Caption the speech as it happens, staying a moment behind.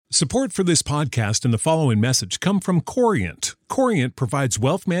Support for this podcast and the following message come from Corient. Corient provides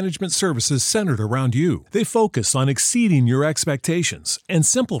wealth management services centered around you. They focus on exceeding your expectations and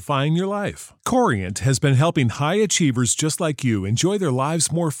simplifying your life. Corient has been helping high achievers just like you enjoy their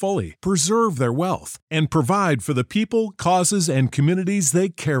lives more fully, preserve their wealth, and provide for the people, causes, and communities they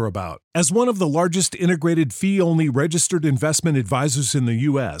care about. As one of the largest integrated fee-only registered investment advisors in the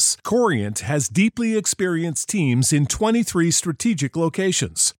U.S., Corient has deeply experienced teams in 23 strategic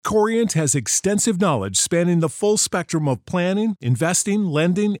locations. Corient has extensive knowledge spanning the full spectrum of planning, investing,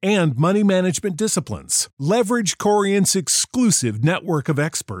 lending, and money management disciplines. Leverage Corient's exclusive network of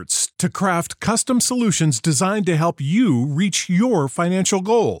experts to craft custom solutions designed to help you reach your financial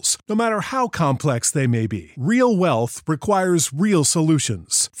goals, no matter how complex they may be. Real wealth requires real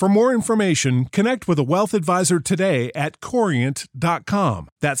solutions. For more information, connect with a wealth advisor today at Corient.com.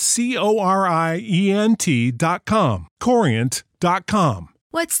 That's Corient.com. Corient.com.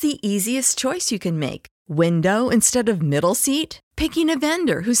 What's the easiest choice you can make? Window instead of middle seat? Picking a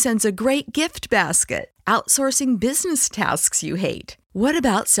vendor who sends a great gift basket? Outsourcing business tasks you hate? What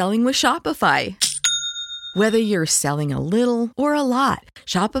about selling with Shopify? Whether you're selling a little or a lot,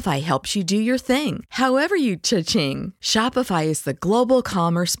 Shopify helps you do your thing, however you cha-ching. Shopify is the global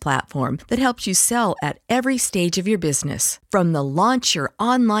commerce platform that helps you sell at every stage of your business. From the launch your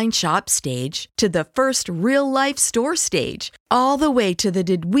online shop stage to the first real-life store stage, all the way to the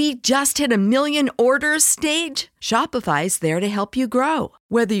did we just hit a million orders stage. Shopify's there to help you grow.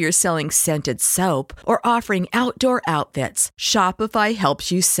 Whether you're selling scented soap or offering outdoor outfits, Shopify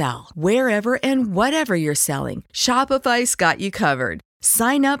helps you sell. Wherever and whatever you're selling, Shopify's got you covered.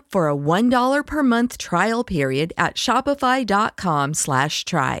 Sign up for a $1 per month trial period at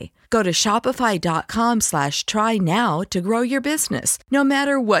shopify.com/try. Go to shopify.com/try now to grow your business, no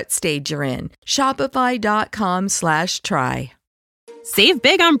matter what stage you're in. Shopify.com/try. Save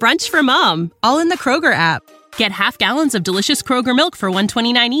big on brunch for mom, all in the Kroger app. Get half gallons of delicious Kroger milk for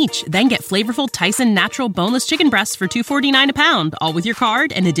 $1.29 each. Then get flavorful Tyson natural boneless chicken breasts for $2.49 a pound, all with your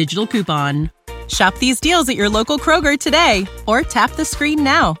card and a digital coupon. Shop these deals at your local Kroger today, or tap the screen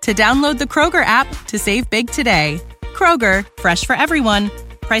now to download the Kroger app to save big today. Kroger, fresh for everyone.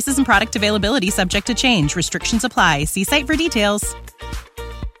 Prices and product availability subject to change. Restrictions apply. See site for details.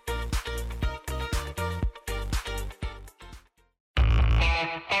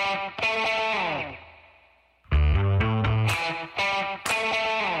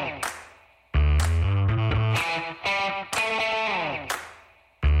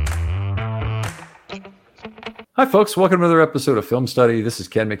 Hi, folks. Welcome to another episode of Film Study. This is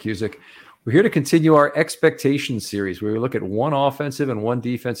Ken McCusick. We're here to continue our expectations series where we look at one offensive and one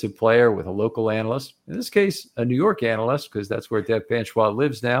defensive player with a local analyst. In this case, a New York analyst, because that's where Dev Panchwal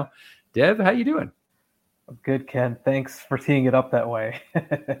lives now. Dev, how you doing? Good, Ken. Thanks for teeing it up that way.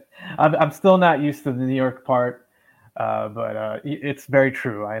 I'm still not used to the New York part, but it's very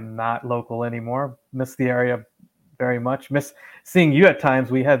true. I'm not local anymore. Miss the area very much. Miss seeing you at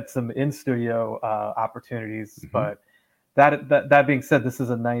times. We had some in-studio opportunities, but that being said, this is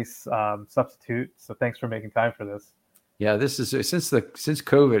a nice substitute. So thanks for making time for this. Yeah, this is since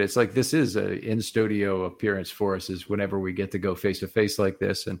COVID. It's like this is an in-studio appearance for us. Is whenever we get to go face to face like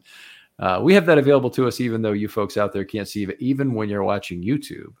this, and we have that available to us. Even though you folks out there can't see it, even when you're watching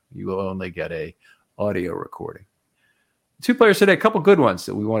YouTube, you will only get a audio recording. Two players today, a couple good ones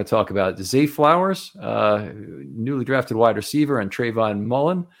that we want to talk about. Zay Flowers, newly drafted wide receiver, and Trayvon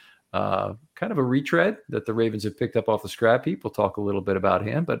Mullen, kind of a retread that the Ravens have picked up off the scrap heap. We'll talk a little bit about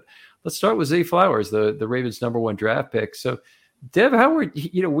him, but let's start with Zay Flowers, the Ravens' #1 draft pick. So, Dev, how were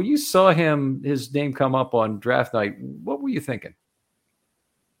when you saw his name come up on draft night? What were you thinking?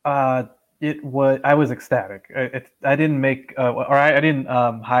 I was ecstatic. I didn't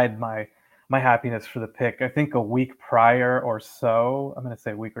hide my happiness for the pick. I think a week prior or so, I'm going to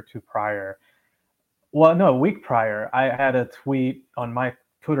say a week or two prior. Well, no, a week prior, I had a tweet on my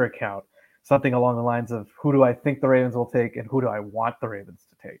Twitter account, something along the lines of who do I think the Ravens will take and who do I want the Ravens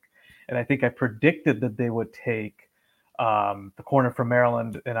to take? And I think I predicted that they would take the corner from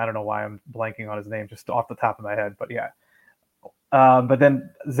Maryland, and I don't know why I'm blanking on his name just off the top of my head, but yeah. But then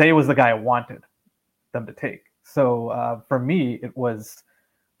Zay was the guy I wanted them to take. So for me, it was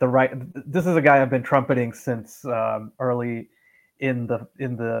this is a guy I've been trumpeting since early in the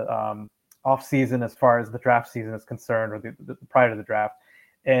off season, as far as the draft season is concerned, or the prior to the draft.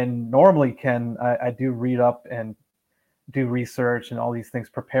 And normally, Ken, I do read up and do research and all these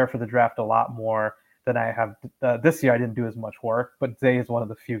things, prepare for the draft a lot more than I have. This year, I didn't do as much work, but Zay is one of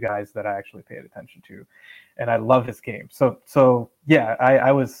the few guys that I actually paid attention to, and I love his game. So yeah,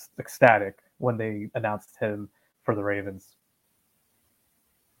 I was ecstatic when they announced him for the Ravens.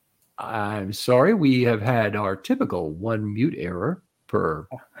 I'm sorry, we have had our typical one mute error per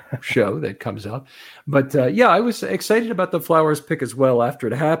show that comes up. But yeah, I was excited about the Flowers pick as well after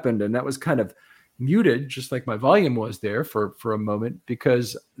it happened. And that was kind of muted, just like my volume was there for a moment,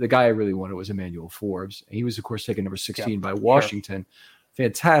 because the guy I really wanted was Emmanuel Forbes. He was, of course, taken number 16 by Washington. Sure.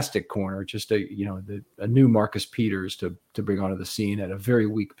 Fantastic corner, just a new Marcus Peters to bring onto the scene at a very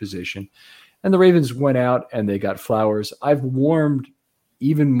weak position. And the Ravens went out and they got Flowers. I've warmed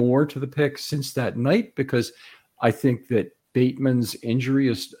even more to the pick since that night, because I think that Bateman's injury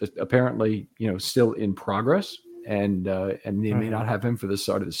is apparently, still in progress, and they may not have him for the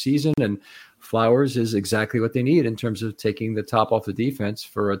start of the season. And Flowers is exactly what they need in terms of taking the top off the defense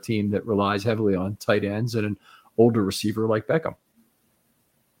for a team that relies heavily on tight ends and an older receiver like Beckham.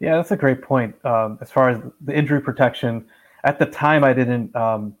 Yeah, that's a great point. As far as the injury protection, at the time I didn't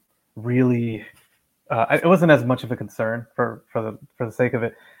really. It wasn't as much of a concern for the sake of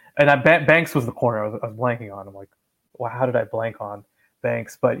it. And Banks was the corner I was blanking on. I'm like, wow, how did I blank on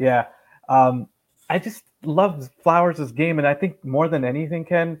Banks? But yeah, I just love Flowers' game. And I think more than anything,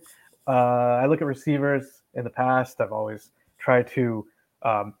 Ken, I look at receivers in the past. I've always tried to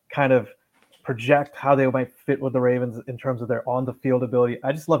kind of project how they might fit with the Ravens in terms of their on-the-field ability.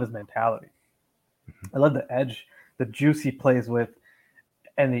 I just love his mentality. I love the edge, the juice he plays with.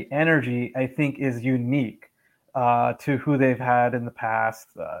 And the energy, I think, is unique to who they've had in the past,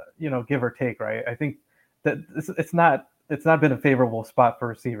 give or take, right? I think that it's not been a favorable spot for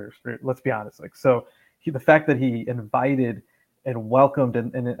receivers. Let's be honest. The fact that he invited and welcomed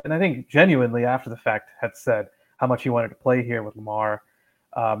and I think genuinely after the fact had said how much he wanted to play here with Lamar.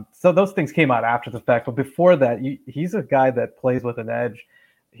 So those things came out after the fact, but before that, he's a guy that plays with an edge.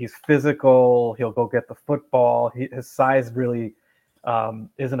 He's physical. He'll go get the football. His size really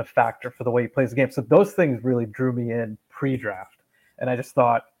isn't a factor for the way he plays the game. So those things really drew me in pre-draft. And I just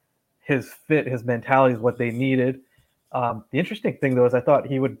thought his fit, his mentality is what they needed. The interesting thing, though, is I thought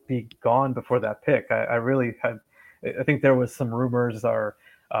he would be gone before that pick. I think there was some rumors or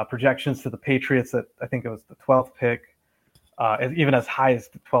projections to the Patriots that I think it was the 12th pick, even as high as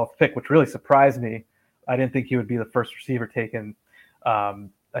the 12th pick, which really surprised me. I didn't think he would be the first receiver taken.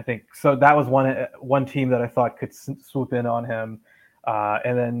 I think so. That was one team that I thought could swoop in on him.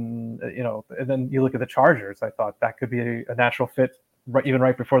 And then you look at the Chargers. I thought that could be a natural fit, even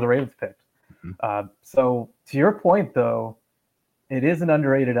right before the Ravens picked. Mm-hmm. So to your point, though, it is an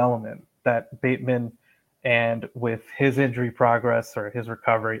underrated element that Bateman, and with his injury progress or his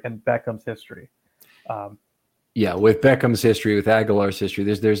recovery and Beckham's history. With Beckham's history, with Aguilar's history,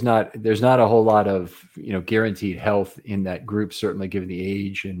 there's not a whole lot of guaranteed health in that group, certainly given the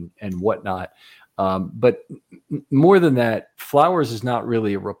age and whatnot. But more than that, Flowers is not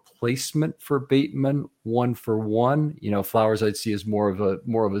really a replacement for Bateman one for one. Flowers I'd see as more of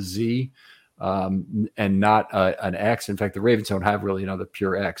a Z, and not an X. In fact, the Ravens don't have really another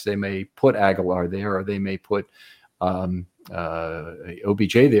pure X. They may put Aguilar there, or they may put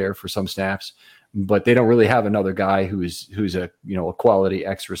OBJ there for some snaps, but they don't really have another guy who's a a quality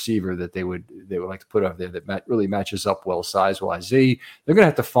X receiver that they would like to put up there that really matches up well size wise. They're going to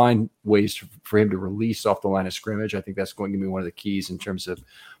have to find ways for him to release off the line of scrimmage. I think that's going to be one of the keys in terms of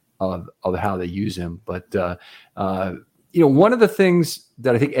how they use him. But one of the things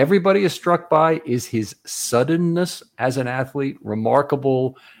that I think everybody is struck by is his suddenness as an athlete,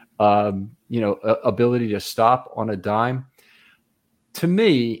 remarkable ability to stop on a dime. To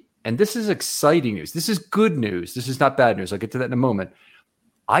me, and this is exciting news. This is good news. This is not bad news. I'll get to that in a moment.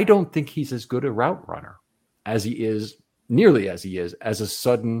 I don't think he's as good a route runner as he is, nearly as he is, as a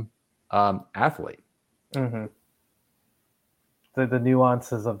sudden athlete. Mm-hmm. The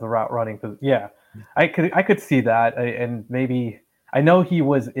nuances of the route running. Yeah, I could see that. And maybe, I know he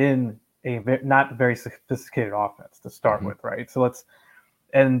was in a not very sophisticated offense to start with, right?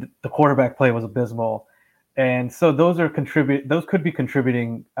 And the quarterback play was abysmal. And so those could be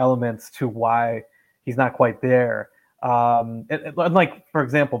contributing elements to why he's not quite there. Like, for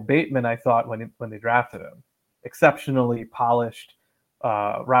example, Bateman, I thought when they drafted him, exceptionally polished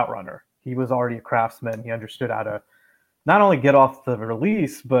route runner. He was already a craftsman. He understood how to not only get off the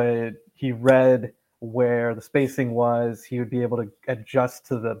release, but he read where the spacing was. He would be able to adjust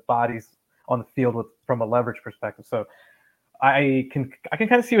to the bodies on the field from a leverage perspective. So I can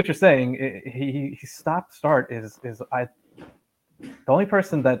kind of see what you're saying. He start is the only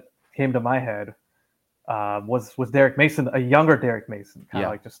person that came to my head was Derek Mason, a younger Derek Mason, kind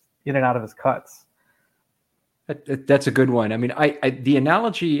of like just in and out of his cuts. That's a good one. I mean, the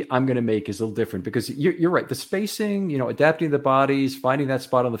analogy I'm going to make is a little different because you're right. The spacing, adapting the bodies, finding that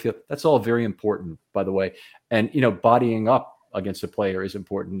spot on the field, that's all very important, by the way. And, bodying up against a player is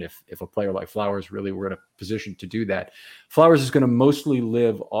important if a player like Flowers really were in a position to do that. Flowers is going to mostly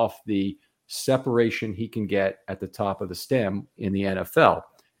live off the separation he can get at the top of the stem in the NFL.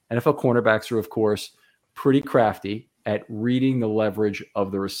 NFL cornerbacks are, of course, pretty crafty at reading the leverage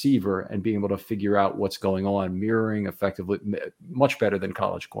of the receiver and being able to figure out what's going on, mirroring effectively, much better than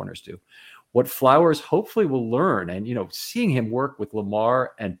college corners do. What Flowers hopefully will learn, and seeing him work with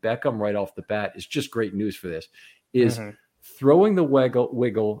Lamar and Beckham right off the bat is just great news for this, is throwing the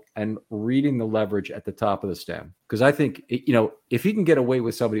wiggle and reading the leverage at the top of the stem. Because I think, if he can get away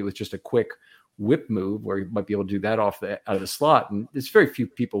with somebody with just a quick whip move where he might be able to do that out of the slot, and there's very few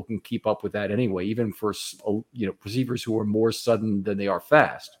people who can keep up with that anyway, even for receivers who are more sudden than they are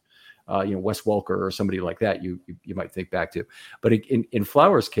fast. Wes Welker or somebody like that you might think back to. But in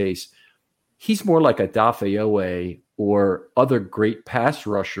Flowers' case, he's more like a Dafe or other great pass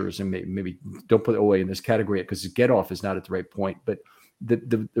rushers, and maybe don't put Owe in this category because his get off is not at the right point. But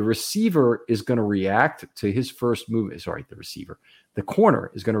the receiver is going to react to his first movement. Sorry, the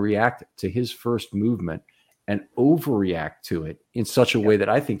corner is going to react to his first movement and overreact to it in such a way that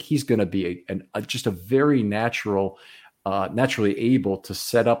I think he's going to be just a very naturally able to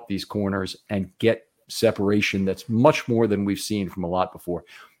set up these corners and get separation that's much more than we've seen from a lot before.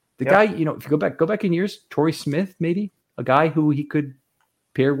 The guy, if you go back in years, Torrey Smith, maybe a guy who he could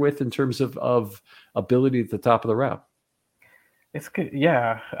pair with in terms of ability at the top of the route. It's good.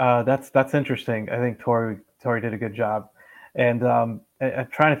 Yeah. That's interesting. I think Torrey did a good job. And I'm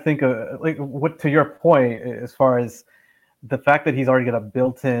trying to think of what, to your point, as far as the fact that he's already got a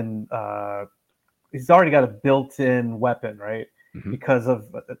built-in weapon, right? Mm-hmm. Because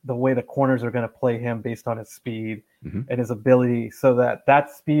of the way the corners are going to play him based on his speed and his ability, so that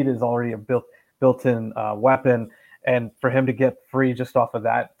speed is already a built-in weapon, and for him to get free just off of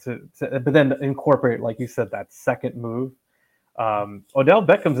that, but then incorporate, like you said, that second move. Odell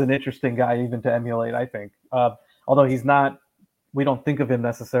Beckham's an interesting guy even to emulate, I think. Although we don't think of him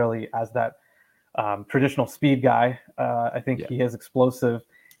necessarily as that traditional speed guy. I think he is explosive.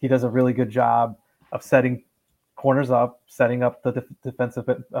 He does a really good job of setting corners up, setting up the defensive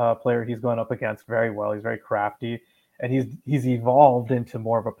player he's going up against very well. He's very crafty, and he's evolved into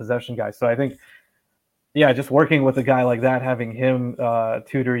more of a possession guy. So I think, just working with a guy like that, having him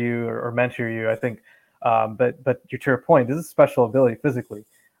tutor you or mentor you, I think. But to your point, this is a special ability physically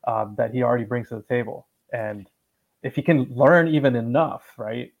that he already brings to the table, and if he can learn even enough,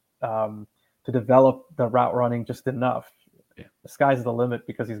 right, to develop the route running just enough, the sky's the limit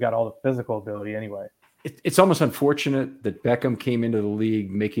because he's got all the physical ability anyway. It's almost unfortunate that Beckham came into the league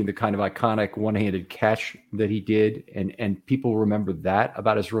making the kind of iconic one-handed catch that he did, and people remember that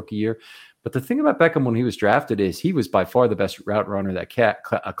about his rookie year. But the thing about Beckham when he was drafted is he was by far the best route runner that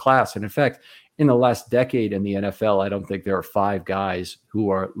class. And in fact, in the last decade in the NFL, I don't think there are 5 guys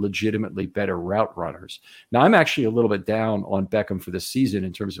who are legitimately better route runners. Now, I'm actually a little bit down on Beckham for this season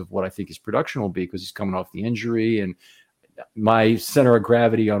in terms of what I think his production will be, because he's coming off the injury, and my center of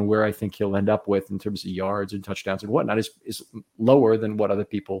gravity on where I think he'll end up with in terms of yards and touchdowns and whatnot is lower than what other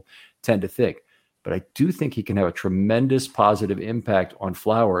people tend to think. But I do think he can have a tremendous positive impact on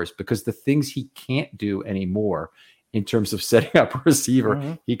Flowers, because the things he can't do anymore in terms of setting up a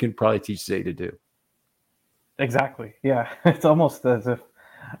receiver, he can probably teach Zay to do. Exactly. Yeah. It's almost as if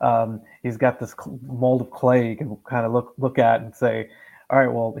he's got this mold of clay you can kind of look at and say, all right,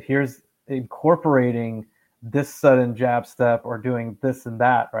 well, here's incorporating this sudden jab step or doing this and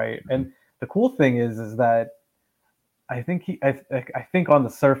that, right? And the cool thing is that I think I think on the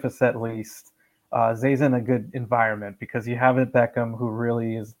surface at least, Zay's in a good environment, because you have Beckham, who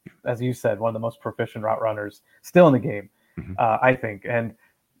really is, as you said, one of the most proficient route runners still in the game, I think.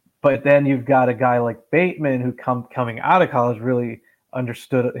 But then you've got a guy like Bateman, who coming out of college really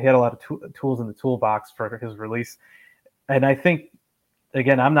understood. He had a lot of tools in the toolbox for his release. And I think,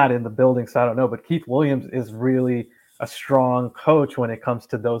 again, I'm not in the building, so I don't know, but Keith Williams is really a strong coach when it comes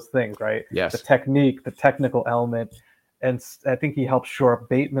to those things, right? Yes. The technique, the technical element. And I think he helped shore up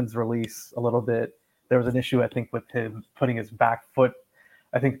Bateman's release a little bit. There was an issue, I think, with him putting his back foot,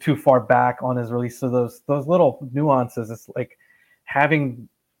 I think, too far back on his release. So those little nuances, it's like having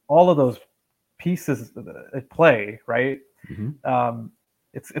all of those pieces at play, right?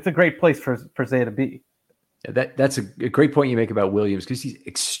 It's a great place for Zay to be. Yeah, that's a great point you make about Williams, because he's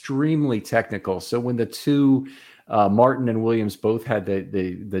extremely technical. So when the two Martin and Williams both had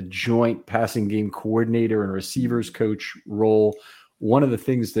the joint passing game coordinator and receivers coach role, one of the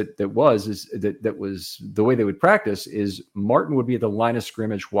things that was the way they would practice is Martin would be at the line of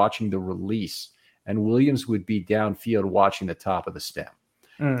scrimmage watching the release, and Williams would be downfield watching the top of the stem.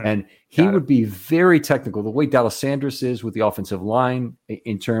 And he would be very technical, the way Dallas Sanders is with the offensive line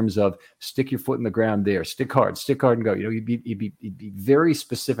in terms of stick your foot in the ground there, stick hard and go. He'd be very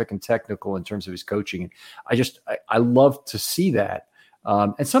specific and technical in terms of his coaching. And I love to see that.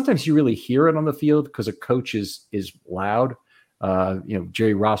 And sometimes you really hear it on the field because a coach is loud.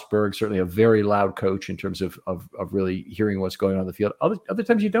 Jerry Rosberg, certainly a very loud coach in terms of really hearing what's going on the field. Other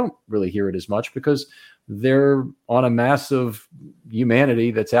times you don't really hear it as much because they're on a mass of humanity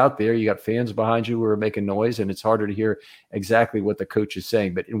that's out there. You got fans behind you who are making noise, and it's harder to hear exactly what the coach is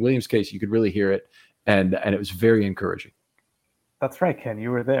saying. But in Williams' case, you could really hear it, and it was very encouraging. That's right, Ken. You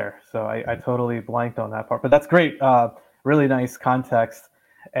were there, so I totally blanked on that part. But that's great. Really nice context,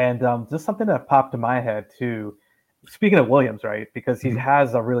 and just something that popped in my head too. Speaking of Williams, right? Because he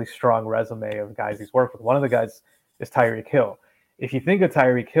has a really strong resume of guys he's worked with. One of the guys is Tyreek Hill. If you think of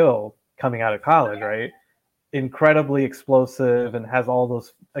Tyreek Hill coming out of college, right? Incredibly explosive and has all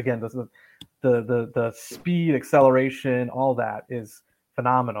those, again, the speed, acceleration, all that is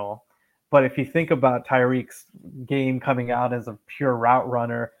phenomenal. But if you think about Tyreek's game coming out as a pure route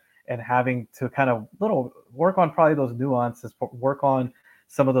runner and having to kind of work on probably those nuances, work on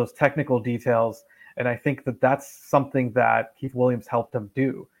some of those technical details. And I think that's something that Keith Williams helped him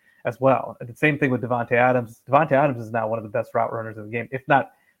do as well. And the same thing with Devontae Adams. Devontae Adams is now one of the best route runners in the game, if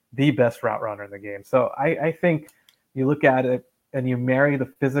not the best route runner in the game. So I think you look at it and you marry the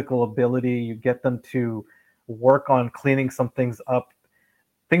physical ability, you get them to work on cleaning some things up,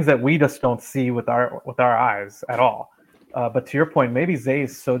 things that we just don't see with our eyes at all. But to your point, maybe Zay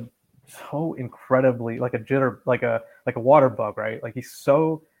is so incredibly like a water bug, right? Like he's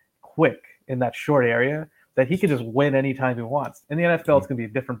so quick in that short area that he can just win anytime he wants. In the NFL, it's going to be a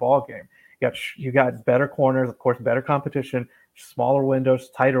different ball game. You got better corners, of course, better competition, smaller windows,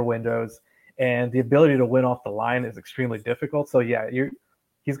 tighter windows, and the ability to win off the line is extremely difficult. So yeah,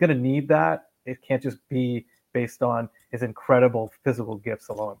 he's going to need that. It can't just be based on his incredible physical gifts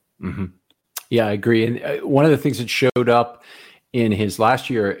alone. Mm-hmm. Yeah, I agree. And one of the things that showed up in his last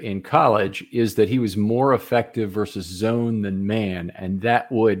year in college is that he was more effective versus zone than man, and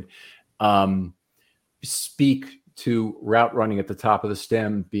that would speak to route running at the top of the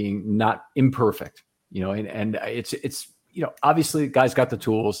stem being not imperfect, and it's obviously the guy's got the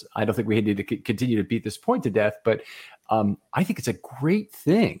tools. I don't think we need to continue to beat this point to death, but I think it's a great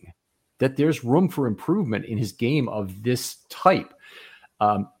thing that there's room for improvement in his game of this type.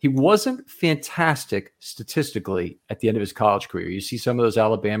 He wasn't fantastic statistically at the end of his college career. You see some of those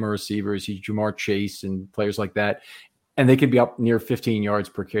Alabama receivers, Jamar Chase and players like that, and they can be up near 15 yards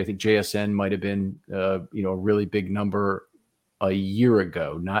per carry. I think JSN might have been, a really big number a year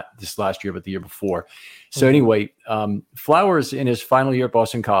ago, not this last year, but the year before. So anyway, Flowers in his final year at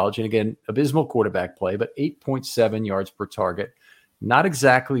Boston College, and again, abysmal quarterback play, but 8.7 yards per target. Not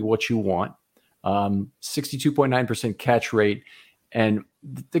exactly what you want. 62.9% catch rate. And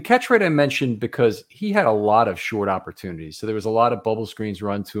the catch rate I mentioned because he had a lot of short opportunities. So there was a lot of bubble screens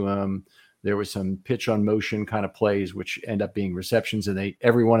run to him. There was some pitch on motion kind of plays, which end up being receptions. And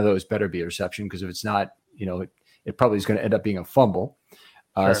every one of those better be a reception, because if it's not, it probably is going to end up being a fumble.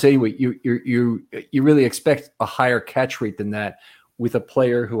 Sure. So anyway, you really expect a higher catch rate than that with a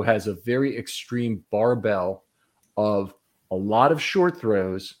player who has a very extreme barbell of a lot of short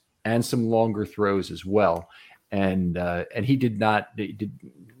throws and some longer throws as well. And he didn't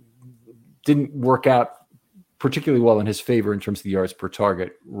work out particularly well in his favor in terms of the yards per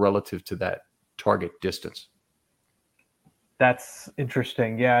target relative to that target distance. That's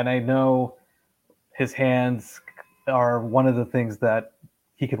interesting. Yeah. And I know his hands are one of the things that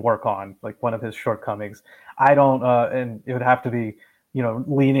he could work on, like one of his shortcomings. I don't, and it would have to be,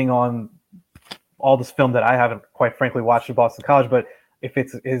 leaning on all this film that I haven't quite frankly watched at Boston College, but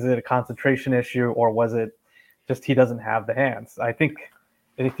is it a concentration issue or was it just he doesn't have the hands? I think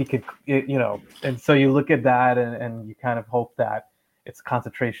if he could, and so you look at that and you kind of hope that it's a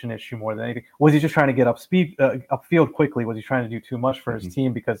concentration issue more than anything. Was he just trying to get upfield quickly? Was he trying to do too much for his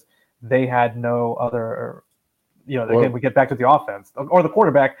team because they had no other, again, we get back to the offense or the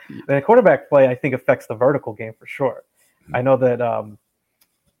quarterback. The quarterback play, I think, affects the vertical game for sure. I know that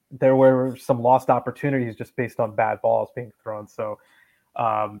there were some lost opportunities just based on bad balls being thrown. So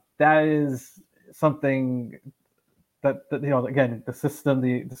that is something that again, the system,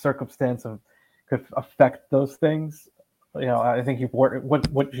 the circumstance could affect those things. I think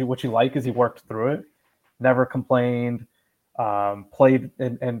what you like is he worked through it, never complained, played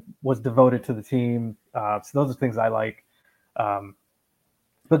and was devoted to the team. So those are things I like.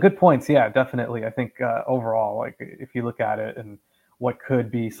 But good points. Yeah, definitely. I think overall, like if you look at it and what could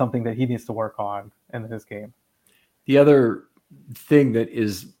be something that he needs to work on in his game. The other thing that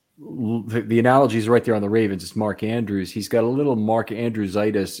is the analogy is right there on the Ravens. It's Mark Andrews. He's got a little Mark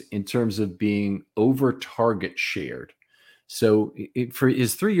Andrews-itis in terms of being over target shared. So for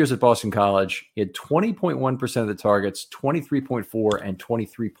his 3 years at Boston College, he had 20.1% of the targets, 23.4 and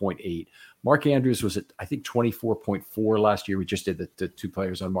 23.8. Mark Andrews was at, I think, 24.4 last year. We just did the two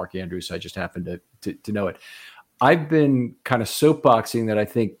players on Mark Andrews. So I just happened to know it. I've been kind of soapboxing that I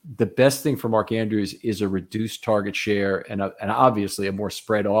think the best thing for Mark Andrews is a reduced target share and obviously a more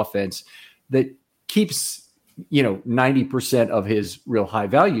spread offense that keeps, 90% of his real high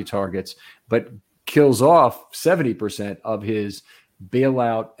value targets, but kills off 70% of his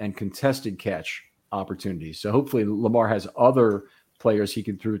bailout and contested catch opportunities. So hopefully Lamar has other players he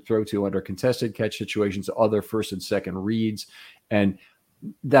can throw to under contested catch situations, other first and second reads, and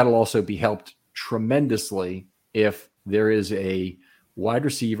that'll also be helped tremendously if there is a wide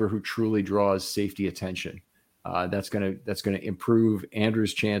receiver who truly draws safety attention. That's going to improve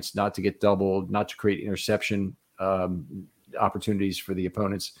Andrews' chance not to get doubled, not to create interception opportunities for the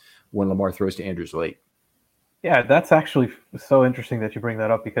opponents when Lamar throws to Andrews late. Yeah, that's actually so interesting that you bring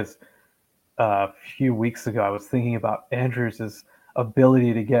that up, because a few weeks ago I was thinking about Andrews'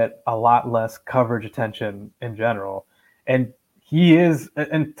 ability to get a lot less coverage attention in general. And he is,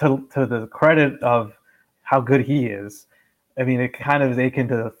 and to the credit of how good he is, I mean, it kind of is akin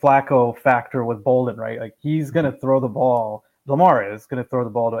to the Flacco factor with Bolden, right? Like, he's going to throw the ball, Lamar is going to throw the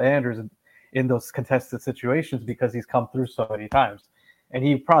ball to Andrews in those contested situations because he's come through so many times. And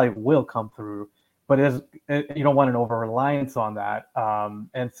he probably will come through, but you don't want an over-reliance on that.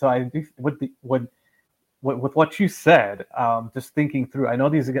 And so I think with what you said, just thinking through, I know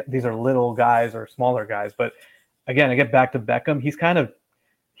these are little guys or smaller guys, but again, I get back to Beckham. He's kind of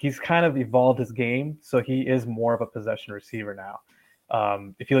evolved his game, so he is more of a possession receiver now.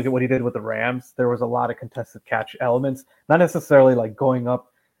 If you look at what he did with the Rams, there was a lot of contested catch elements, not necessarily like going up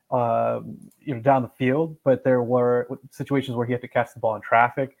down the field, but there were situations where he had to catch the ball in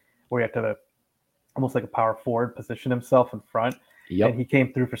traffic, where he had to almost like a power forward position himself in front. Yep. And he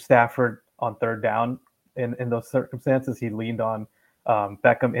came through for Stafford on third down in those circumstances. He leaned on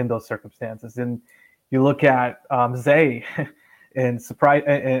Beckham in those circumstances. And you look at Zay and surprise,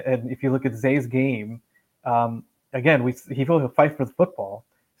 and if you look at Zay's game, again, he will fight for the football.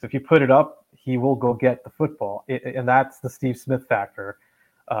 So if you put it up, he will go get the football, and that's the Steve Smith factor.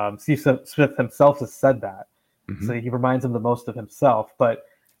 Steve Smith himself has said that, so he reminds him the most of himself. But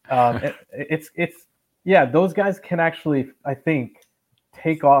those guys can actually, I think,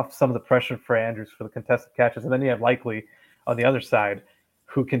 take off some of the pressure for Andrews for the contested catches, and then you have Likely on the other side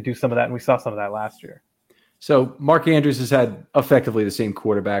who can do some of that, and we saw some of that last year. So Mark Andrews has had effectively the same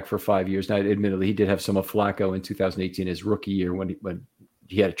quarterback for 5 years. Now, admittedly, he did have some of Flacco in 2018, his rookie year, when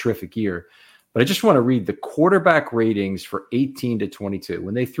he had a terrific year. But I just want to read the quarterback ratings for 18 to 22.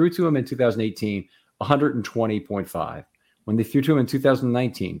 When they threw to him in 2018, 120.5. When they threw to him in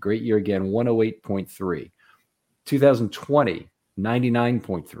 2019, great year again, 108.3. 2020,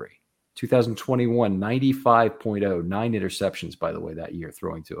 99.3. 2021, 95.0. 9 interceptions, by the way, that year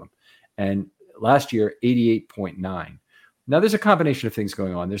throwing to him. And last year, 88.9. Now, there's a combination of things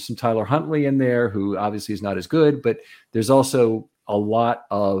going on. There's some Tyler Huntley in there, who obviously is not as good, but there's also a lot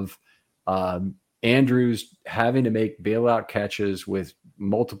of Andrews having to make bailout catches with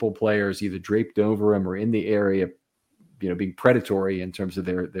multiple players either draped over him or in the area, being predatory in terms of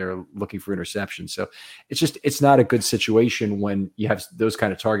they're looking for interceptions. So it's not a good situation when you have those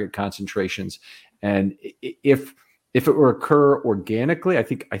kind of target concentrations. And if it were occur organically, I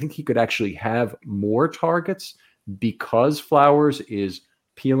think he could actually have more targets because Flowers is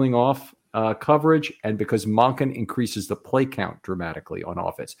peeling off coverage, and because Monken increases the play count dramatically on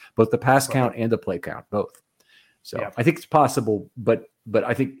offense, both the pass count and the play count, both. So yeah. I think it's possible, but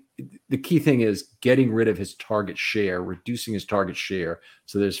I think the key thing is getting rid of his target share, reducing his target share,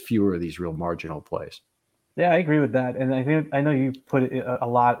 so there's fewer of these real marginal plays. Yeah, I agree with that, and I know you put a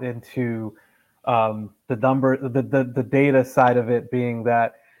lot into the number, the data side of it being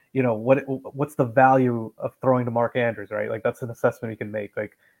that what's the value of throwing to Mark Andrews, right? Like, that's an assessment you can make.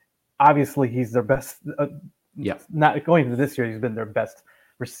 Like, obviously he's their best. Not going into this year, he's been their best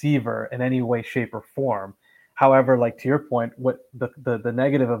receiver in any way, shape, or form. However, like, to your point, what the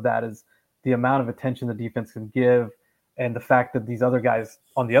negative of that is the amount of attention the defense can give, and the fact that these other guys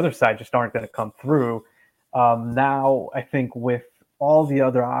on the other side just aren't going to come through. Now, I think with all the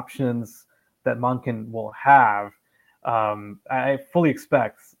other options that Monken will have, I fully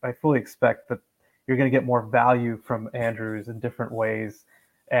expect that you're going to get more value from Andrews in different ways.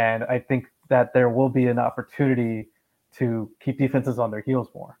 And I think that there will be an opportunity to keep defenses on their heels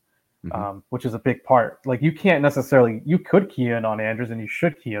more. which is a big part. Like you could key in on Andrews and you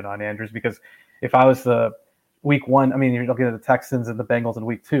should key in on Andrews, because if I was the week one, I mean, you're looking at the Texans and the Bengals in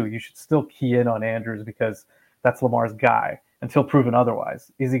week 2, you should still key in on Andrews because that's Lamar's guy until proven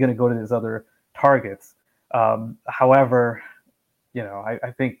otherwise. Is he going to go to his other targets? However,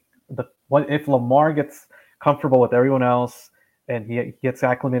 I think if Lamar gets comfortable with everyone else and he gets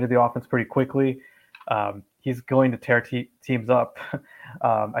acclimated to the offense pretty quickly, he's going to tear teams up.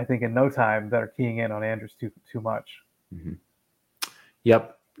 I think in no time that are keying in on Andrews too much. Mm-hmm.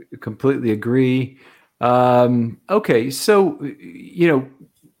 Yep, completely agree. Okay, so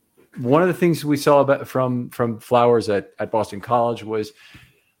one of the things we saw from Flowers at Boston College was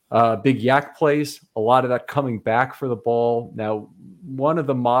big yak plays. A lot of that coming back for the ball. Now, one of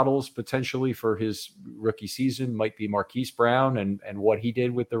the models potentially for his rookie season might be Marquise Brown and what he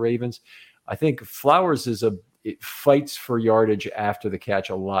did with the Ravens. I think Flowers it fights for yardage after the catch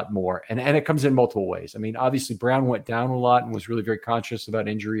a lot more, and it comes in multiple ways. I mean, obviously Brown went down a lot and was really very conscious about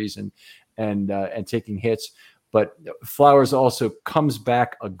injuries and taking hits, but Flowers also comes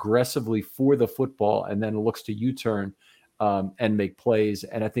back aggressively for the football and then looks to U-turn and make plays.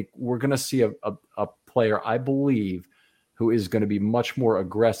 And I think we're going to see a player, I believe, who is going to be much more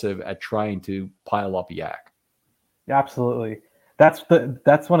aggressive at trying to pile up yak. Yeah, absolutely.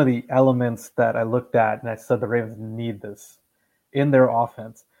 That's one of the elements that I looked at and I said the Ravens need this in their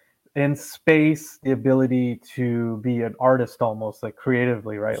offense. In space, the ability to be an artist almost, like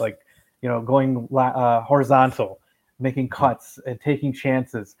creatively, right? Like, going horizontal, making cuts and taking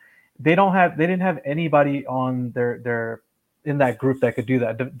chances. They didn't have anybody on their in that group that could do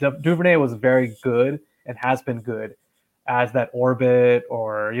that. Duvernay was very good and has been good as that orbit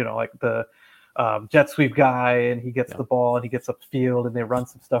or, like the jet sweep guy, and he gets the ball and he gets upfield and they run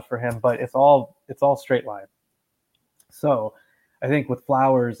some stuff for him, but it's all straight line. So I think with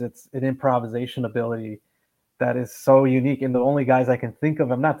Flowers, it's an improvisation ability that is so unique. And the only guys I can think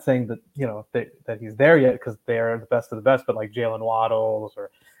of, I'm not saying that, that he's there yet because they're the best of the best, but like Jalen Waddles or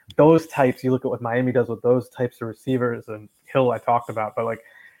those types, you look at what Miami does with those types of receivers, and Hill I talked about, but like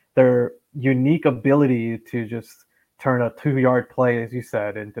their unique ability to just turn a 2-yard play, as you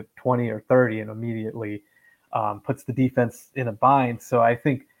said, into 20 or 30 and immediately puts the defense in a bind. So I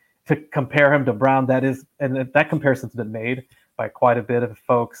think to compare him to Brown, that comparison's been made by quite a bit of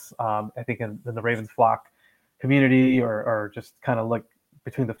folks, I think in the Ravens flock community or just kind of look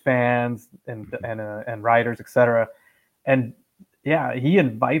between the fans and writers, etc. And yeah, he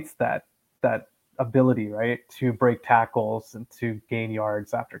invites that ability, right, to break tackles and to gain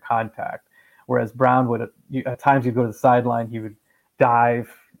yards after contact. Whereas Brown would, at times, you'd go to the sideline, he would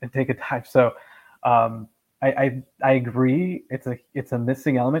dive and take a dive. So I agree, it's a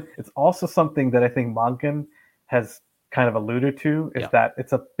missing element. It's also something that I think Monken has kind of alluded to, is that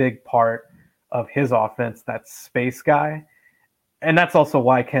it's a big part of his offense, that space guy. And that's also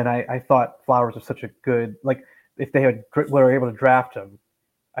why, Ken, I thought Flowers was such a good, like, if they were able to draft him,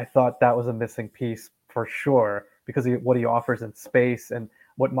 I thought that was a missing piece for sure, because of what he offers in space and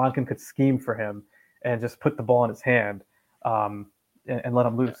what Monken could scheme for him and just put the ball in his hand and let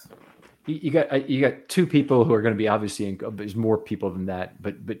him loose. You got two people who are going to be obviously, there's more people than that,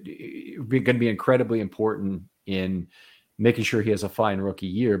 but going to be incredibly important in making sure he has a fine rookie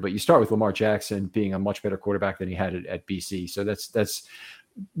year. But you start with Lamar Jackson being a much better quarterback than he had at BC. So that's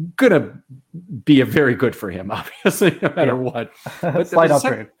going to be a very good for him, obviously, no matter what. But slight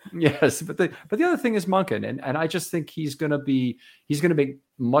upgrade. Yes, but the other thing is Monken, and I just think he's going to make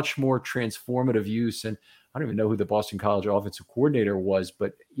much more transformative use. And I don't even know who the Boston College offensive coordinator was,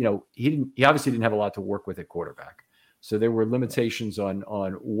 but he obviously didn't have a lot to work with at quarterback. So there were limitations on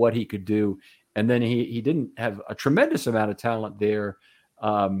what he could do. And then he didn't have a tremendous amount of talent there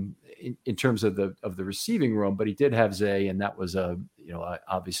in terms of the receiving room, but he did have Zay, and that was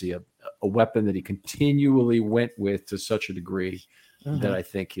obviously a weapon that he continually went with to such a degree that I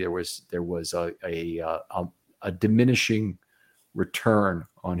think there was a diminishing return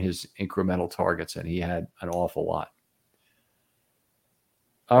on his incremental targets, and he had an awful lot.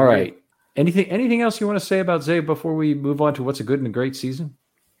 All right. Anything else you want to say about Zay before we move on to what's a good and a great season?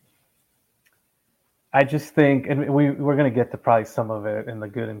 I just think, and we're going to get to probably some of it in the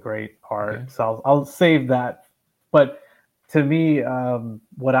good and great part, okay. So I'll save that. But to me,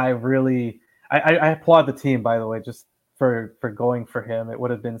 what I really, I applaud the team, by the way, just for going for him. It would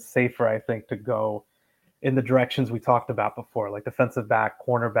have been safer, I think, to go in the directions we talked about before, like defensive back,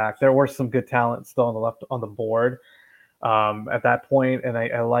 cornerback. There were some good talent still on the left on the board at that point, and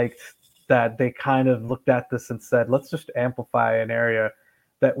I liked that they kind of looked at this and said, let's just amplify an area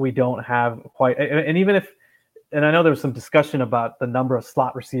that we don't have quite. And even if and I know there was some discussion about the number of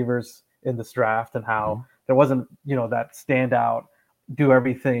slot receivers in this draft and how there wasn't, that standout, do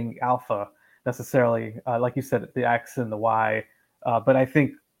everything alpha necessarily, like you said, the X and the Y. But I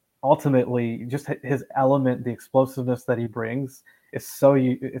think ultimately just his element, the explosiveness that he brings is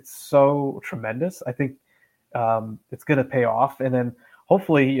it's so tremendous. I think it's going to pay off. And then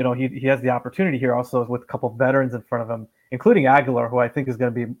hopefully, he has the opportunity here also with a couple of veterans in front of him, including Aguilar, who I think is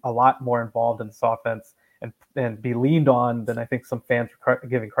going to be a lot more involved in this offense and be leaned on than I think some fans are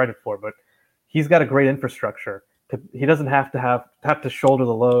giving credit for. But he's got a great infrastructure. He doesn't have to shoulder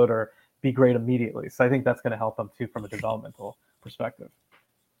the load or be great immediately. So I think that's going to help him too from a developmental perspective.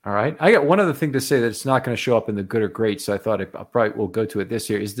 All right. I got one other thing to say that it's not going to show up in the good or great, so I thought I probably will go to it this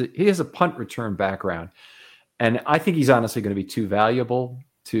year, is that he has a punt return background. And I think he's honestly going to be too valuable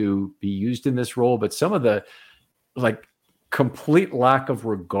to be used in this role. But some of the complete lack of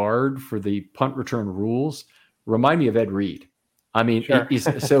regard for the punt return rules remind me of Ed Reed. I mean, sure. he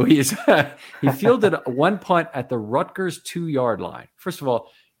fielded one punt at the Rutgers 2-yard line. First of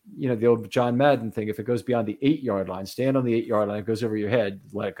all, the old John Madden thing, if it goes beyond the 8-yard line, stand on the 8-yard line, it goes over your head,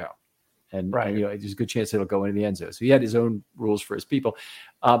 let it go. And there's a good chance it'll go into the end zone. So he had his own rules for his people.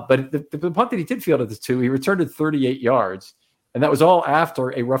 But the punt that he did field at the 2, he returned it 38 yards. And that was all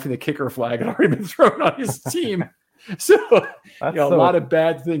after a roughing the kicker flag had already been thrown on his team. So a lot of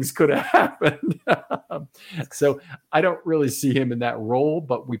bad things could have happened. So I don't really see him in that role,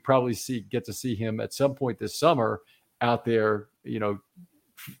 but we probably get to see him at some point this summer out there,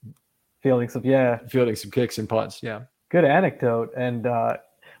 fielding some kicks and punts. Yeah. Good anecdote. And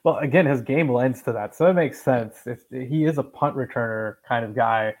well, again, his game lends to that, so it makes sense. He is a punt returner kind of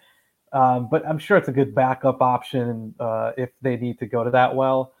guy, but I'm sure it's a good backup option if they need to go to that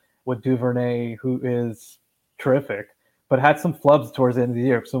well with Duvernay, who is terrific, but had some flubs towards the end of the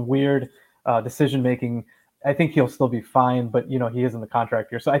year, some weird decision making. I think he'll still be fine, but he is in the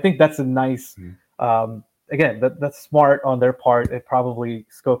contract year, so I think that's a nice. Again, that's smart on their part. They probably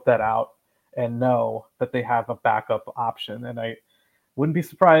scope that out and know that they have a backup option, and I wouldn't be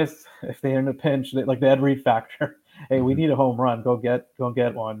surprised if they're in a pinch, like the Ed Reed factor. Hey, we need a home run. Go get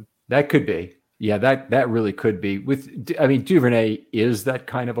one. That could be. Yeah, that really could be. Duvernay is that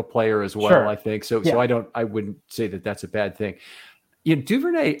kind of a player as well, sure. I think. So I wouldn't say that that's a bad thing.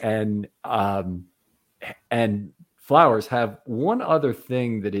 Duvernay and Flowers have one other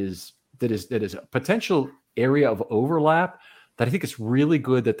thing that is a potential area of overlap that I think it's really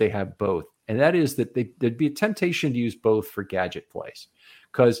good that they have both. And that is that there'd be a temptation to use both for gadget plays.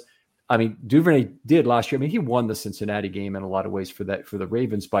 Because, Duvernay did last year. He won the Cincinnati game in a lot of ways for the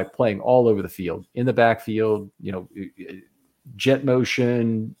Ravens by playing all over the field, in the backfield, jet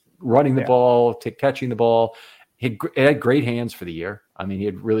motion, running the ball, catching the ball. He had great hands for the year. He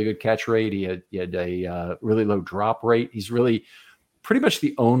had really good catch rate. He had a really low drop rate. He's really pretty much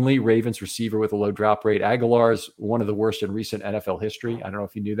the only Ravens receiver with a low drop rate. Aguilar is one of the worst in recent NFL history. I don't know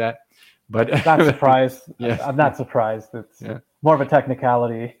if you knew that, but not surprised. Yeah. I'm not surprised. It's more of a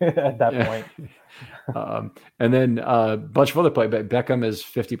technicality at that point. And then a bunch of other players. Beckham is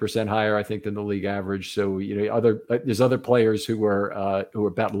 50% higher, I think, than the league average. So there's other players who were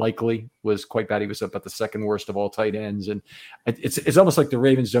about likely was quite bad. He was about the second worst of all tight ends, and it's almost like the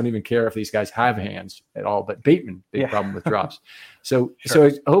Ravens don't even care if these guys have hands at all. But Bateman, big problem with drops. So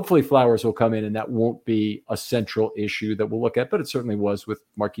hopefully Flowers will come in, and that won't be a central issue that we'll look at. But it certainly was with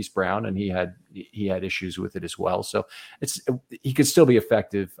Marquise Brown, and he had issues with it as well. So he could still be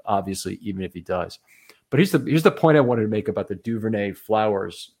effective, obviously, even if he does. But here's the point I wanted to make about the Duvernay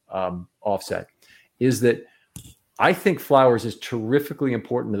Flowers offset is that I think Flowers is terrifically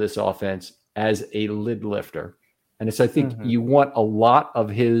important to this offense as a lid lifter. And I think you want a lot of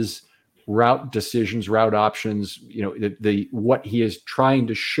his route decisions, route options, the what he is trying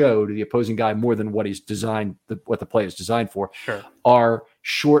to show to the opposing guy more than what he's designed, what the play is designed for, are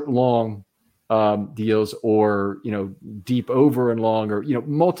short, long deals, or deep over and long, or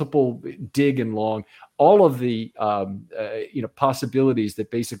multiple dig and long. All of the possibilities that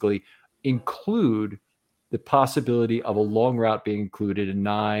basically include the possibility of a long route being included, a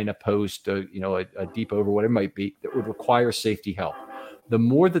 9, a post, a deep over, whatever it might be, that would require safety help. The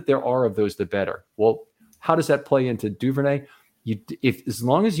more that there are of those, the better. Well, how does that play into Duvernay? As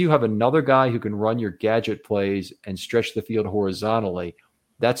long as you have another guy who can run your gadget plays and stretch the field horizontally,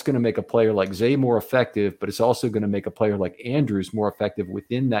 that's going to make a player like Zay more effective, but it's also going to make a player like Andrews more effective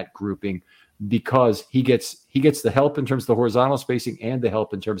within that grouping, because he gets the help in terms of the horizontal spacing and the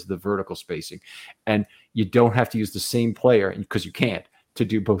help in terms of the vertical spacing. And you don't have to use the same player, because you can't, to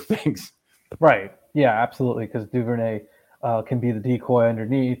do both things. Right. Yeah, absolutely. Because Duvernay can be the decoy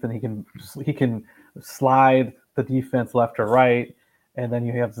underneath, and he can slide the defense left or right, and then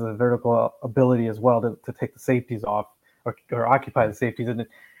you have the vertical ability as well to take the safeties off or occupy the safeties. And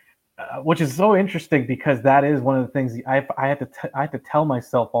which is so interesting because that is one of the things I had to tell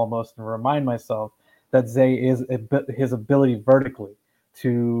myself almost and remind myself that Zay is his ability vertically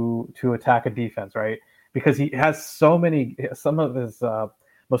to attack a defense, right? Because he has some of his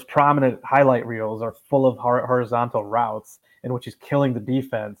most prominent highlight reels are full of horizontal routes in which he's killing the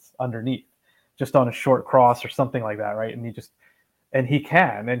defense underneath, just on a short cross or something like that, right? And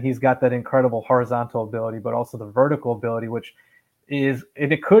he's got that incredible horizontal ability, but also the vertical ability, and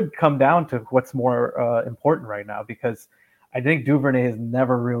it could come down to what's more important right now, because I think Duvernay has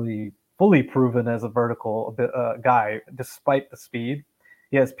never really fully proven as a vertical guy, despite the speed.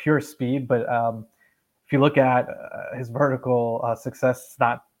 He has pure speed, but if you look at his vertical success, it's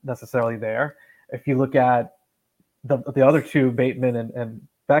not necessarily there. If you look at the other two, Bateman and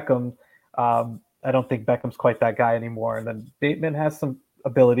Beckham, I don't think Beckham's quite that guy anymore. And then Bateman has some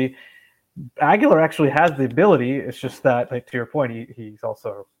ability. Aguilar actually has the ability. It's just that, like, to your point, he's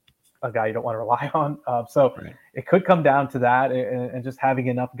also a guy you don't want to rely on. Right. It could come down to that and just having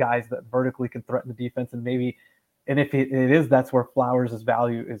enough guys that vertically can threaten the defense. And if it is, that's where Flowers'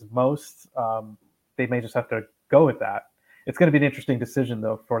 value is most. They may just have to go with that. It's going to be an interesting decision,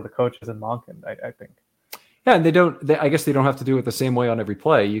 though, for the coaches in Monken, I think. Yeah, and I guess they don't have to do it the same way on every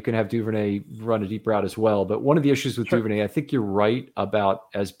play. You can have Duvernay run a deep route as well. But one of the issues with Duvernay, I think you're right about,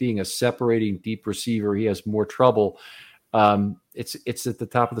 as being a separating deep receiver, he has more trouble. It's at the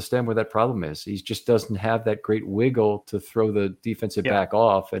top of the stem where that problem is. He just doesn't have that great wiggle to throw the defensive back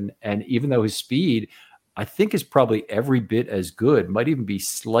off. And even though his speed, I think, is probably every bit as good, might even be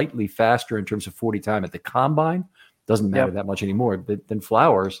slightly faster in terms of 40 time at the combine, doesn't matter that much anymore, than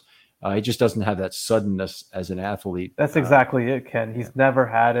Flowers. He just doesn't have that suddenness as an athlete. That's exactly it, Ken. He's never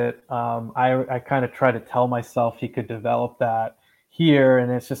had it. I kind of try to tell myself he could develop that here,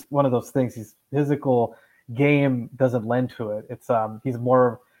 and it's just one of those things. His physical game doesn't lend to it. It's he's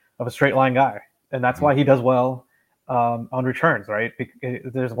more of a straight line guy, and that's why he does well on returns, right?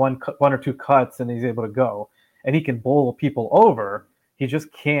 There's one or two cuts, and he's able to go, and he can bowl people over. He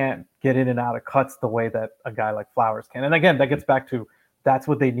just can't get in and out of cuts the way that a guy like Flowers can. And again, that gets back to that's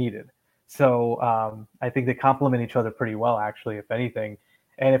what they needed. So I think they complement each other pretty well, actually, if anything.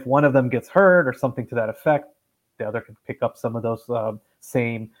 And if one of them gets hurt or something to that effect, the other can pick up some of those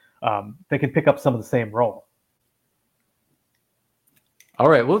they can pick up some of the same role. All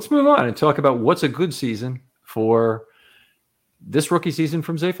right, well, let's move on and talk about what's a good season for this rookie season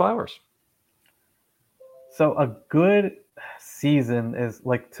from Zay Flowers. So a good season is,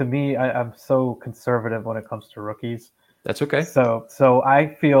 like, to me, I'm so conservative when it comes to rookies. That's okay. So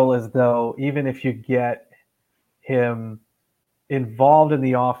I feel as though even if you get him involved in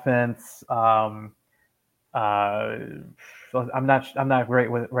the offense, I'm not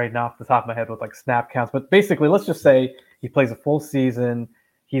great with it right now off the top of my head with like snap counts, but basically let's just say he plays a full season,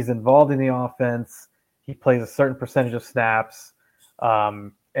 he's involved in the offense, he plays a certain percentage of snaps,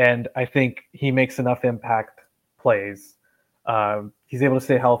 and I think he makes enough impact plays. He's able to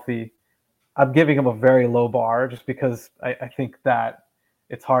stay healthy. I'm giving him a very low bar just because I think that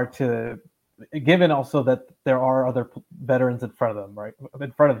it's hard to, given also that there are other veterans in front of them, right?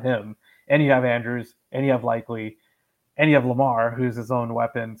 In front of him. And you have Andrews, and you have Likely, and you have Lamar, who's his own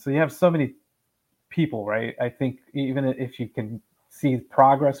weapon. So you have so many people, right? I think even if you can see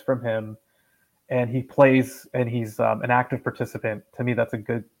progress from him and he plays and he's an active participant, to me, that's a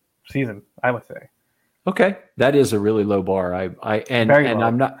good season, I would say. Okay, that is a really low bar.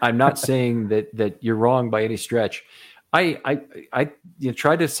 I'm not saying that you're wrong by any stretch. I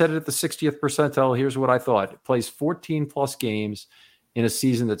tried to set it at the 60th percentile. Here's what I thought: it plays 14 plus games in a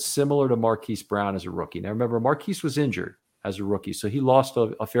season that's similar to Marquise Brown as a rookie. Now, remember, Marquise was injured as a rookie, so he lost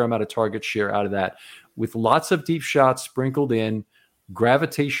a fair amount of target share out of that, with lots of deep shots sprinkled in,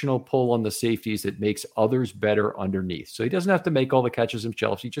 gravitational pull on the safeties that makes others better underneath. So he doesn't have to make all the catches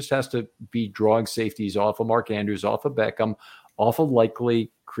himself. He just has to be drawing safeties off of Mark Andrews, off of Beckham, off of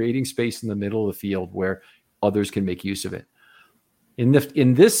Likely, creating space in the middle of the field where others can make use of it. In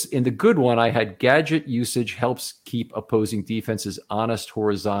the good one, I had gadget usage helps keep opposing defenses honest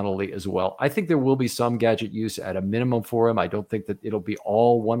horizontally as well. I think there will be some gadget use at a minimum for him. I don't think that it'll be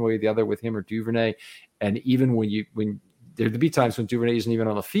all one way or the other with him or Duvernay. And even when there'd be times when Duvernay isn't even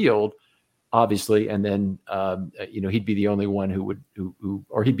on the field, obviously, and then he'd be the only one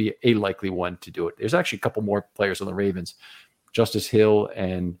or he'd be a likely one to do it. There's actually a couple more players on the Ravens, Justice Hill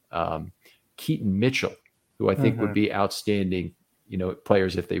and Keaton Mitchell, who I think would be outstanding,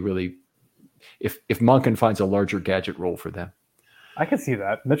 players if they really, if Monken finds a larger gadget role for them. I can see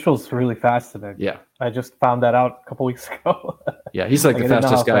that. Mitchell's really fast today. Yeah. I just found that out a couple weeks ago. Yeah, he's like the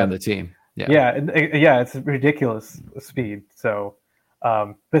fastest guy on the team. Yeah, it's ridiculous speed. So,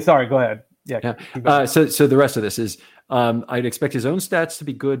 but sorry, go ahead. Yeah. So the rest of this is, I'd expect his own stats to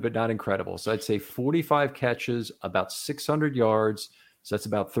be good, but not incredible. So I'd say 45 catches, about 600 yards. So that's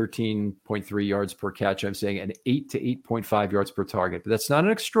about 13.3 yards per catch. I'm saying an 8 to 8.5 yards per target. But that's not an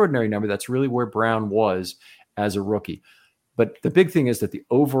extraordinary number. That's really where Brown was as a rookie. But the big thing is that the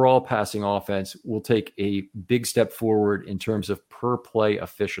overall passing offense will take a big step forward in terms of per play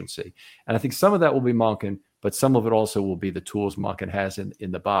efficiency. And I think some of that will be Monken, but some of it also will be the tools Monken has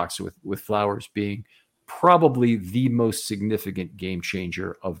in the box, with Flowers being probably the most significant game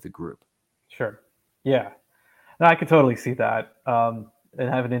changer of the group. Sure. Yeah. No, I could totally see that. And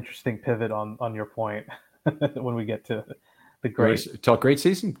have an interesting pivot on your point when we get to the great. Talk great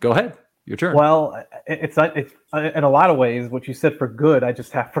season? Go ahead. Your turn. Well, it's in a lot of ways what you said for good, I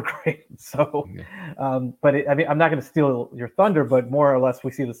just have for great. So, but I'm not going to steal your thunder, but more or less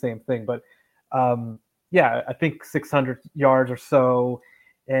we see the same thing. But yeah, I think 600 yards or so,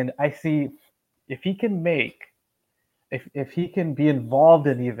 and I see if he can if he can be involved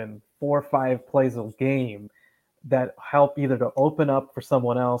in even 4 or 5 plays a game that help either to open up for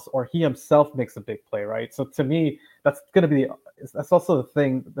someone else or he himself makes a big play, right? So to me, that's also the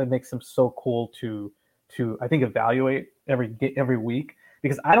thing that makes him so cool to I think evaluate every week,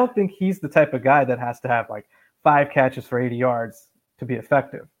 because I don't think he's the type of guy that has to have like 5 catches for 80 yards to be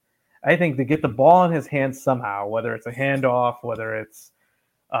effective. I think to get the ball in his hands somehow, whether it's a handoff, whether it's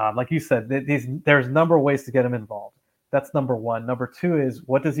like you said, there's a number of ways to get him involved. That's number one. Number two is,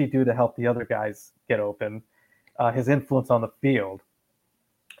 what does he do to help the other guys get open? His influence on the field.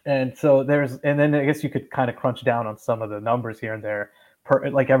 And so and then I guess you could kind of crunch down on some of the numbers here and there.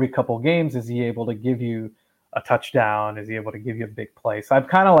 Like every couple of games, is he able to give you a touchdown? Is he able to give you a big play? So I'm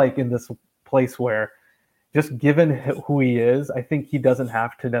kind of like in this place where, just given who he is, I think he doesn't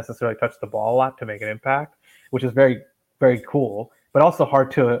have to necessarily touch the ball a lot to make an impact, which is very, very cool, but also hard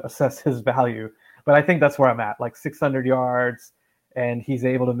to assess his value. But I think that's where I'm at, like 600 yards, and he's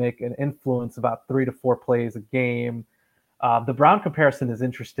able to make an influence about 3 to 4 plays a game. The Brown comparison is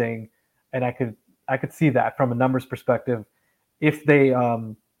interesting, and I could see that from a numbers perspective. If they,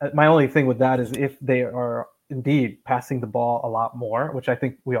 my only thing with that is if they are indeed passing the ball a lot more, which I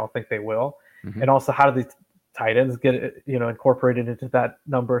think we all think they will, and also how do the tight ends get incorporated into that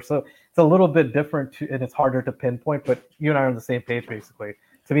number? So it's a little bit different, and it's harder to pinpoint. But you and I are on the same page, basically.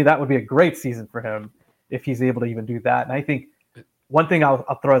 To me, that would be a great season for him if he's able to even do that. And I think one thing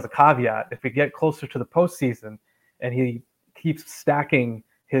I'll throw as a caveat: if we get closer to the postseason and he keeps stacking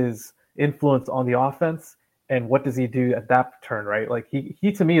his influence on the offense, and what does he do at that turn, right? Like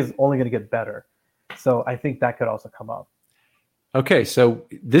he to me is only going to get better. So I think that could also come up. Okay, so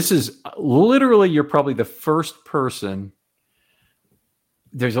this is literally, you're probably the first person.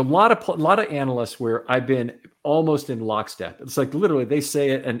 There's a lot of analysts where I've been almost in lockstep. It's like literally they say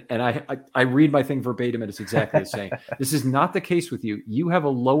it, and I read my thing verbatim, and it's exactly the same. This is not the case with you. You have a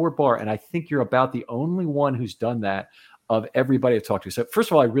lower bar, and I think you're about the only one who's done that of everybody I've talked to. So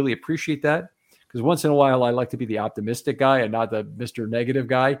first of all, I really appreciate that, because once in a while I like to be the optimistic guy and not the Mr. Negative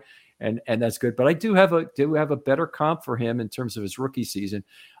guy. And that's good. But I do have a better comp for him in terms of his rookie season.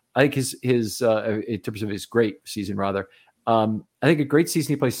 I think his in terms of his great season, rather. I think a great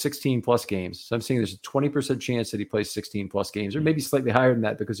season, he plays 16 plus games. So I'm saying there's a 20% chance that he plays 16 plus games, or maybe slightly higher than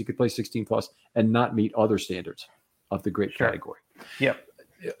that, because he could play 16 plus and not meet other standards of the great category. Yeah.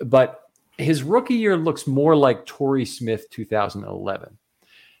 But his rookie year looks more like Torrey Smith 2011.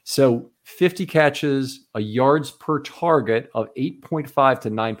 So 50 catches, a yards per target of 8.5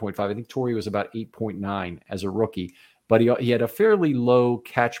 to 9.5. I think Torrey was about 8.9 as a rookie, but he had a fairly low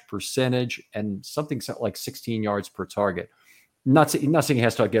catch percentage and something like 16 yards per target. Not saying he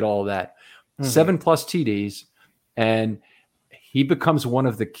has to get all of that. 7+ TDs, and he becomes one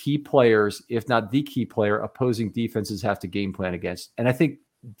of the key players, if not the key player, opposing defenses have to game plan against. And I think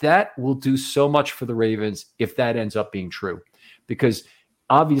that will do so much for the Ravens if that ends up being true, because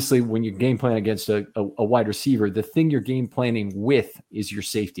obviously, when you game plan against a wide receiver, the thing you're game planning with is your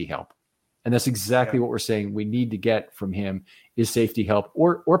safety help. And that's exactly what we're saying we need to get from him is safety help,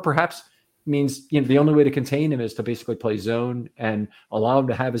 or perhaps means the only way to contain him is to basically play zone and allow him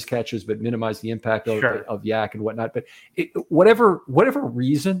to have his catches, but minimize the impact of yak and whatnot. But whatever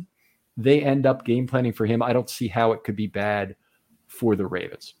reason they end up game planning for him, I don't see how it could be bad for the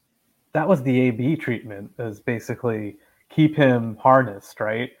Ravens. That was the AB treatment, is basically keep him harnessed,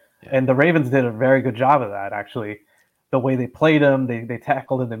 right? Yeah. And the Ravens did a very good job of that, actually. The way they played him, they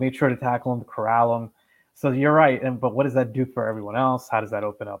tackled him, they made sure to tackle him, to corral him. So you're right. But what does that do for everyone else? How does that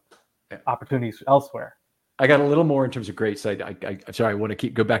open up opportunities elsewhere? I got a little more in terms of greats. I'm sorry, I want to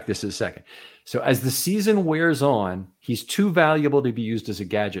go back to this in a second. So as the season wears on, he's too valuable to be used as a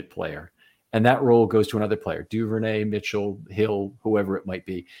gadget player. And that role goes to another player, Duvernay, Mitchell, Hill, whoever it might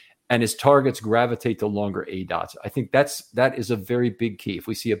be. And his targets gravitate to longer A dots. I think that is a very big key. If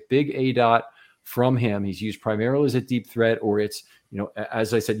we see a big A dot from him, he's used primarily as a deep threat, or it's,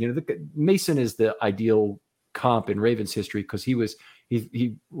 as I said, Mason is the ideal comp in Ravens history because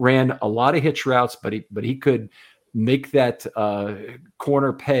he ran a lot of hitch routes, but he could make that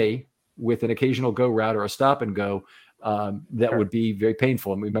corner pay with an occasional go route or a stop and go that would be very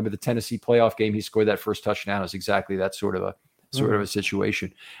painful. And remember the Tennessee playoff game, he scored that first touchdown. Is exactly that sort of a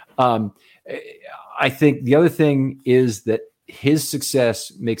situation. I think the other thing is that his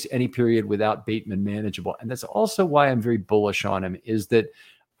success makes any period without Bateman manageable. And that's also why I'm very bullish on him, is that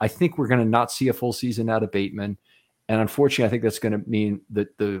I think we're going to not see a full season out of Bateman. And unfortunately, I think that's going to mean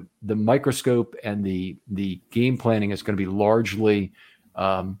that the microscope and the game planning is going to be largely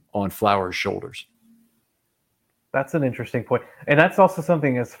on Flowers' shoulders. That's an interesting point. And that's also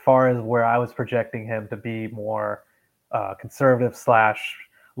something as far as where I was projecting him to be more conservative /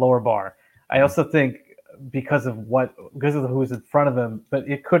 lower bar. I also think because of who's in front of him, but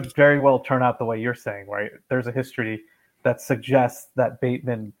it could very well turn out the way you're saying, right? There's a history that suggests that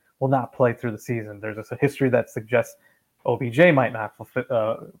Bateman will not play through the season. There's a history that suggests OBJ might not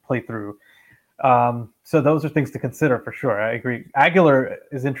play through. So those are things to consider for sure. I agree. Aguilar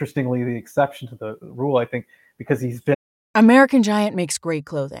is interestingly the exception to the rule, I think, because he's been. American Giant makes great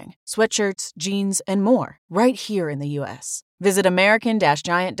clothing, sweatshirts, jeans, and more right here in the U.S. Visit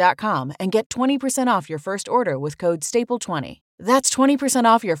American-Giant.com and get 20% off your first order with code STAPLE20. That's 20%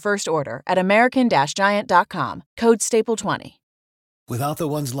 off your first order at American-Giant.com, code STAPLE20. Without the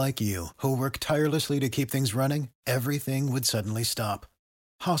ones like you, who work tirelessly to keep things running, everything would suddenly stop.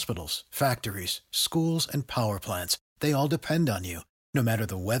 Hospitals, factories, schools, and power plants, they all depend on you. No matter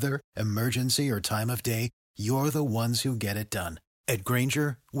the weather, emergency, or time of day, you're the ones who get it done. At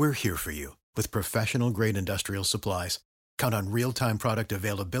Grainger, we're here for you with professional-grade industrial supplies. Count on real-time product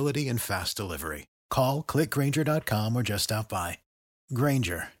availability and fast delivery. Call, click Grainger.com, or just stop by.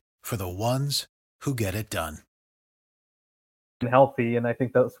 Grainger, for the ones who get it done. Healthy, and I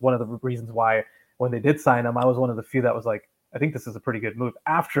think that's one of the reasons why when they did sign him, I was one of the few that was like, I think this is a pretty good move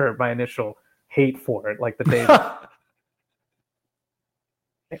after my initial hate for it, like the day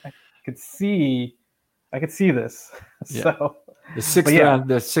I could see this. Yeah. So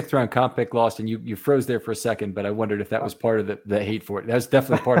the sixth round comp pick lost, and you froze there for a second, but I wondered if that was part of the hate for it. That's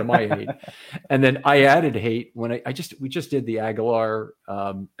definitely part of my hate. And then I added hate when we just did the Aguilar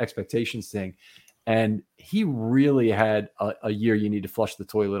expectations thing. And he really had a year you need to flush the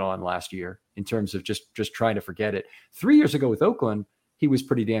toilet on last year in terms of just trying to forget it. 3 years ago with Oakland, he was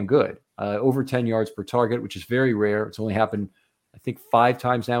pretty damn good. Over 10 yards per target, which is very rare. It's only happened, I think, 5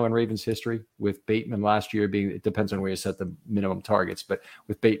 times now in Ravens history, with Bateman last year being, it depends on where you set the minimum targets, but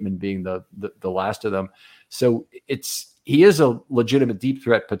with Bateman being the last of them. So he is a legitimate deep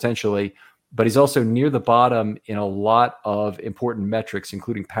threat potentially, but he's also near the bottom in a lot of important metrics,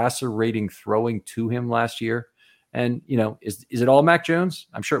 including passer rating throwing to him last year. And, is it all Mac Jones?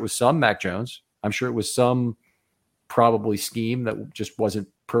 I'm sure it was some Mac Jones. I'm sure it was some probably scheme that just wasn't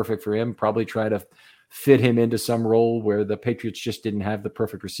perfect for him, probably try to fit him into some role where the Patriots just didn't have the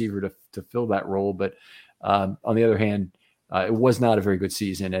perfect receiver to fill that role. But on the other hand, it was not a very good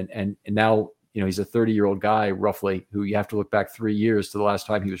season. And now, he's a 30-year-old guy roughly who you have to look back 3 years to the last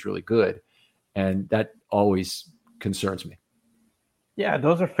time he was really good. And that always concerns me. Yeah,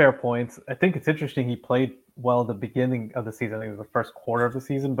 those are fair points. I think it's interesting. He played well at the beginning of the season. I think it was the first quarter of the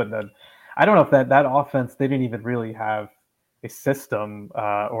season, but then I don't know if that offense, they didn't even really have a system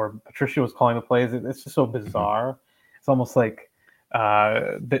or Patricia was calling the plays. It's just so bizarre. Mm-hmm. It's almost like,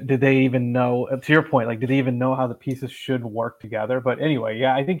 did they even know, to your point, like, did they even know how the pieces should work together? But anyway,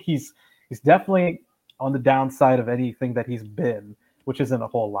 yeah, I think he's definitely on the downside of anything that he's been, which isn't a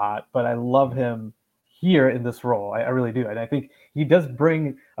whole lot, but I love him here in this role. I really do. And I think he does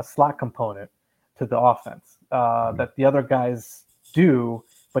bring a slot component to the offense that the other guys do,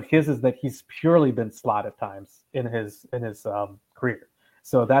 but his is that he's purely been slot at times in his career.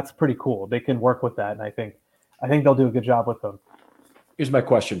 So that's pretty cool. They can work with that, and I think they'll do a good job with him. Here's my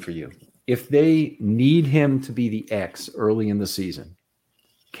question for you. If they need him to be the X early in the season,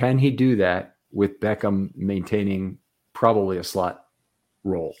 can he do that with Beckham maintaining probably a slot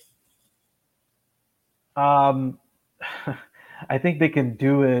role? I think they can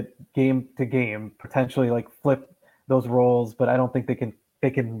do it game to game, potentially like flip those roles, but I don't think they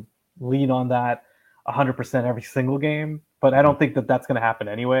can lean on that 100% every single game, but I don't think that that's going to happen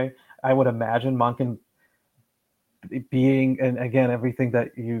anyway. I would imagine Monken being, and again, everything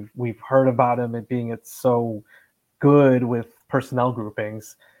that we've heard about him and being it's so good with personnel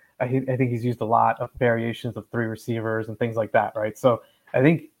groupings. I think he's used a lot of variations of 3 receivers and things like that, right? So I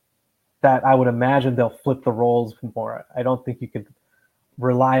think that I would imagine they'll flip the roles more. I don't think you could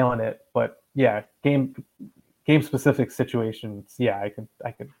rely on it, but yeah, game specific situations, yeah,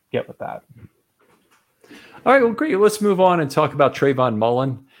 I could get with that. All right, well, great. Let's move on and talk about Trayvon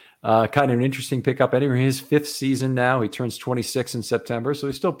Mullen. Kind of an interesting pickup. Anyway, his 5th season now. He turns 26 in September, so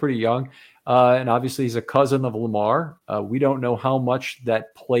he's still pretty young. And obviously, he's a cousin of Lamar. We don't know how much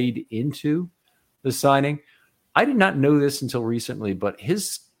that played into the signing. I did not know this until recently, but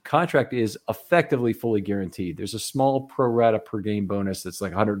his contract is effectively fully guaranteed. There's a small pro rata per game bonus that's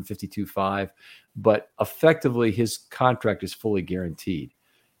like $152,500, but effectively his contract is fully guaranteed.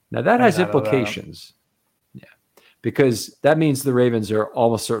 Now that has implications. Yeah, because that means the Ravens are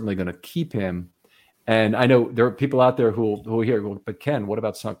almost certainly going to keep him. And I know there are people out there who will hear, well, but Ken, what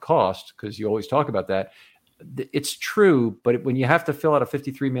about sunk cost? Because you always talk about that. It's true, but when you have to fill out a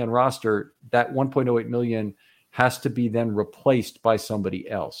 53-man roster, that $1.08 million has to be then replaced by somebody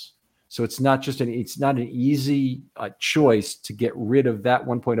else. So it's not an easy choice to get rid of that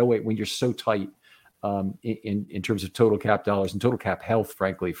 1.08 when you're so tight in terms of total cap dollars and total cap health,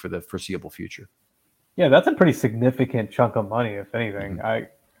 frankly, for the foreseeable future. Yeah, that's a pretty significant chunk of money, if anything. Mm-hmm.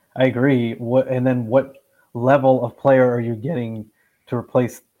 I agree. And then what level of player are you getting to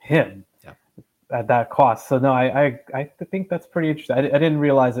replace him at that cost? So no, I think that's pretty interesting. I didn't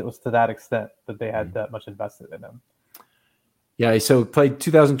realize it was to that extent that they had that much invested in him. Yeah, so played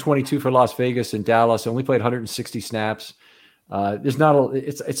 2022 for Las Vegas and Dallas. Only played 160 snaps.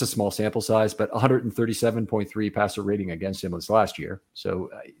 It's a small sample size, but 137.3 passer rating against him was last year. So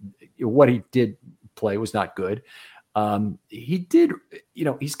what he did play was not good. He did,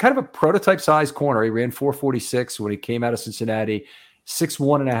 he's kind of a prototype size corner. He ran 4.46 when he came out of Cincinnati,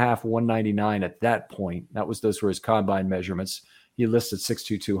 6'1.5", 199 at that point. Those were his combine measurements. He listed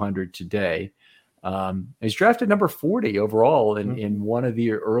 6'2", 200 today. He's drafted number 40 overall in one of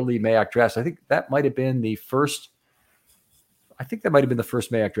the early Mayock drafts. I think that might have been the first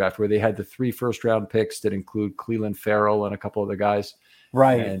Mayock draft where they had the 3 first-round picks that include Cleveland Farrell and a couple other guys.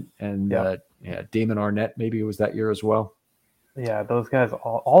 Right. And Damon Arnett, maybe it was that year as well. Yeah, those guys,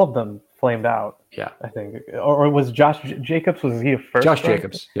 all of them flamed out. Yeah. I think. Or was Josh Jacobs, was he a first? Josh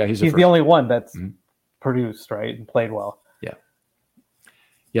Jacobs. Yeah, he's the only one that's produced, right, and played well. Yeah.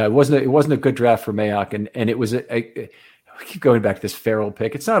 Yeah, it wasn't a good draft for Mayock, and it was I keep going back to this Farrell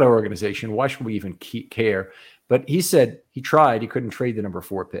pick. It's not our organization. Why should we even care? But he said he tried. He couldn't trade the number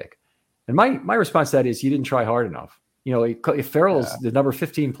 4 pick. And my response to that is he didn't try hard enough. If Farrell's the number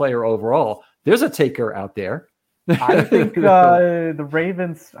 15 player overall, there's a taker out there. I think the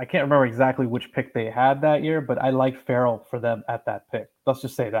Ravens, I can't remember exactly which pick they had that year, but I liked Farrell for them at that pick. Let's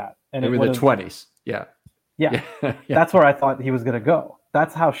just say that. And they were in the 20s. Yeah. Yeah. That's where I thought he was going to go.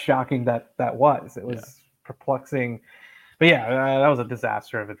 That's how shocking that was. It was perplexing. But that was a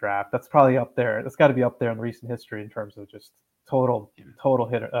disaster of a draft. That's probably up there. That's got to be up there in recent history in terms of just total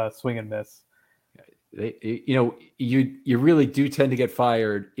hit, swing and miss. You really do tend to get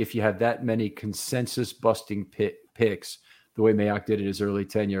fired if you have that many consensus busting picks, the way Mayock did in his early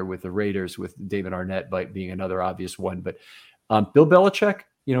tenure with the Raiders, with David Arnett being another obvious one. But Bill Belichick,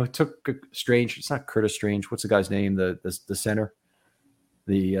 took Strange. It's not Curtis Strange. What's the guy's name? The center.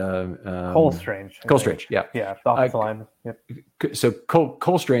 Cole Strange. Cole Strange, yeah. Yeah, the offensive line. Yep. So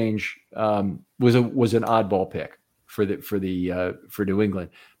Cole Strange was an oddball pick for New England.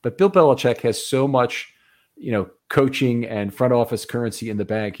 But Bill Belichick has so much, coaching and front office currency in the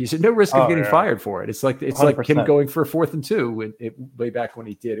bank. He's at no risk of getting fired for it. It's like 100%. Him going for a 4th and 2 way back when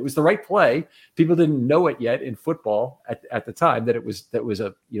he did. It was the right play. People didn't know it yet in football at the time that was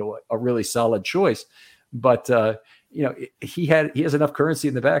a really solid choice. But he has enough currency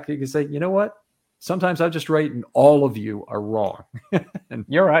in the back. He can say, you know what? Sometimes I'm just right and all of you are wrong. And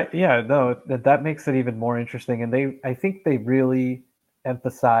you're right. Yeah, no, that makes it even more interesting. And I think they really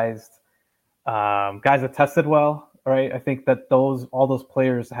emphasized guys that tested well, right? I think that all those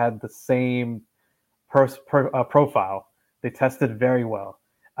players had the same profile. They tested very well.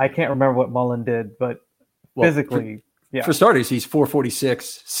 I can't remember what Mullen did, but physically, for starters, he's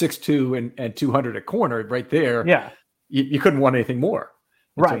 446, 6'2", and 200 at corner right there. Yeah. You couldn't want anything more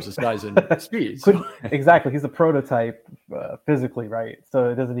in terms of size and speed. So. Exactly. He's a prototype physically, right? So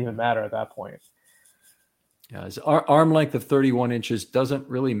it doesn't even matter at that point. Yeah, his arm length of 31 inches doesn't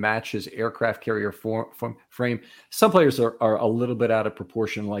really match his aircraft carrier frame. Some players are a little bit out of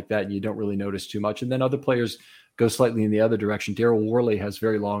proportion like that, and you don't really notice too much. And then other players go slightly in the other direction. Daryl Worley has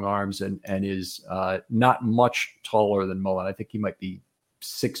very long arms and is not much taller than Mullen. I think he might be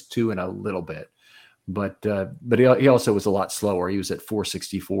 6'2" and a little bit. But he also was a lot slower. He was at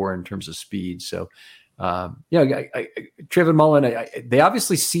 464 in terms of speed. So, Trayvon Mullen, they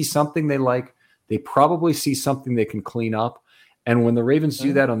obviously see something they like. They probably see something they can clean up. And when the Ravens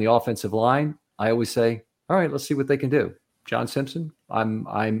do that on the offensive line, I always say, all right, let's see what they can do. John Simpson,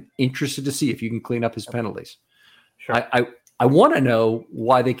 I'm interested to see if you can clean up his penalties. Sure. I want to know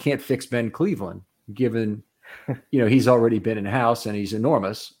why they can't fix Ben Cleveland, given, he's already been in-house and he's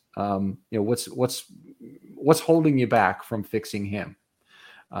enormous. What's holding you back from fixing him?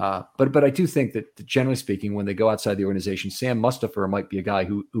 But I do think that generally speaking, when they go outside the organization, Sam Mustipher might be a guy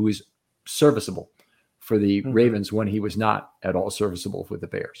who is serviceable for the Ravens when he was not at all serviceable with the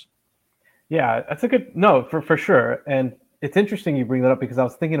Bears. Yeah, that's a good no for sure. And it's interesting you bring that up because I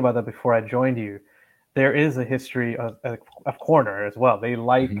was thinking about that before I joined you. There is a history of corner as well. They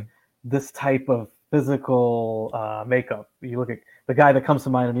like this type of physical makeup. You look at the guy that comes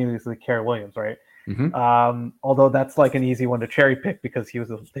to mind immediately is like Kerry Williams, right? Although that's like an easy one to cherry pick because he was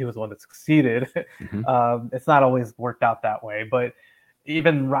the one that succeeded. It's not always worked out that way, but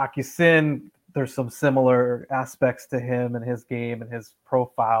even Rocky Sin, there's some similar aspects to him and his game and his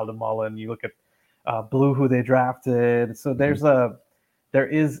profile to Mullen. You look at Blue, who they drafted. So there is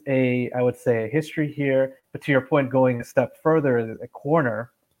I would say, a history here. But to your point, going a step further, a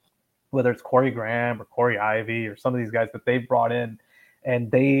corner, whether it's Corey Graham or Corey Ivy or some of these guys that they brought in,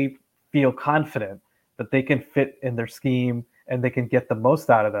 and they feel confident that they can fit in their scheme and they can get the most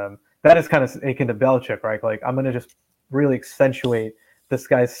out of them. That is kind of akin to Belichick, right? Like, I'm going to just really accentuate this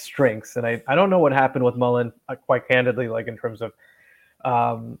guy's strengths. And I don't know what happened with Mullen, quite candidly, like in terms of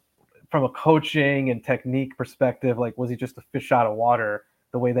from a coaching and technique perspective, like, was he just a fish out of water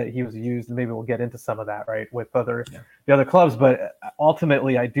the way that he was used? And maybe we'll get into some of that, right, with the other clubs. But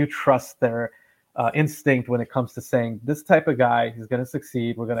ultimately, I do trust their instinct when it comes to saying this type of guy, he's going to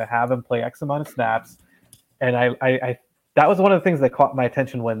succeed. We're going to have him play X amount of snaps. And I that was one of the things that caught my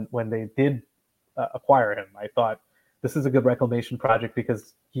attention when they did acquire him. I thought, this is a good reclamation project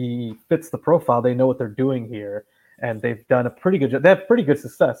because he fits the profile. They know what they're doing here, and they've done a pretty good job. They have pretty good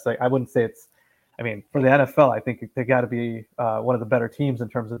success. Like, I wouldn't say for the NFL, I think they got to be one of the better teams in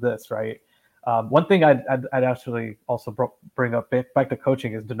terms of this, right? One thing I'd actually also bring up back to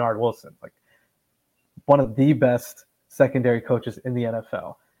coaching is Denard Wilson, like one of the best secondary coaches in the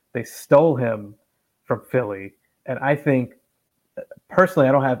NFL. They stole him from Philly, and I think, personally,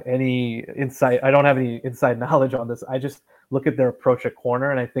 I don't have any insight. I don't have any inside knowledge on this. I just look at their approach at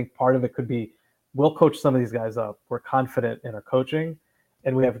corner, and I think part of it could be, we'll coach some of these guys up. We're confident in our coaching,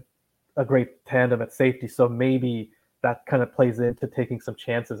 and we have a great tandem at safety. So maybe that kind of plays into taking some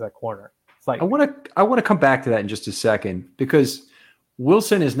chances at corner. It's like, I want to come back to that in just a second, because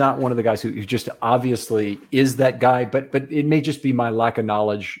Wilson is not one of the guys who just obviously is that guy, but it may just be my lack of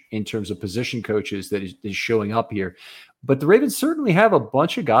knowledge in terms of position coaches that is showing up here. But the Ravens certainly have a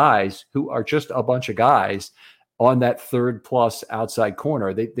bunch of guys who are just a bunch of guys on that third plus outside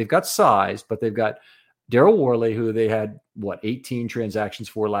corner. They've got size, but they've got Daryl Worley, who they had, 18 transactions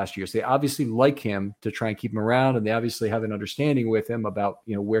for last year. So they obviously like him to try and keep him around, and they obviously have an understanding with him about,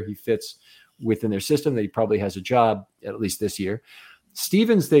 where he fits within their system, that he probably has a job at least this year.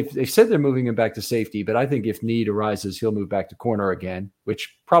 Stevens, they've said they're moving him back to safety, but I think if need arises, he'll move back to corner again,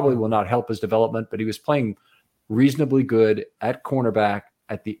 which probably will not help his development, but he was playing reasonably good at cornerback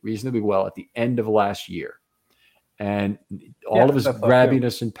reasonably well at the end of last year. And all of his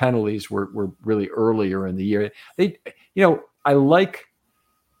grabbiness and penalties were really earlier in the year. I like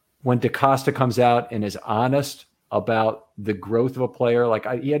when DaCosta comes out and is honest about the growth of a player. Like,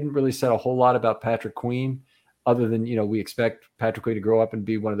 he hadn't really said a whole lot about Patrick Queen, other than, we expect Patrick Queen to grow up and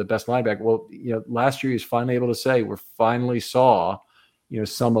be one of the best linebackers. Well, last year he was finally able to say, we finally saw,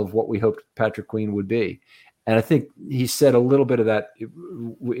 some of what we hoped Patrick Queen would be. And I think he said a little bit of that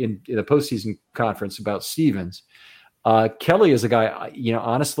in the postseason conference about Stevens. Kelly is a guy,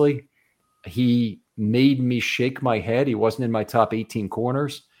 honestly, he made me shake my head. He wasn't in my top 18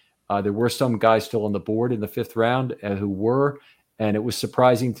 corners. There were some guys still on the board in the fifth round who were, and it was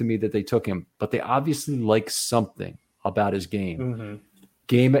surprising to me that they took him. But they obviously like something about his game.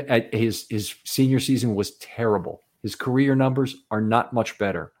 Game at his senior season was terrible. His career numbers are not much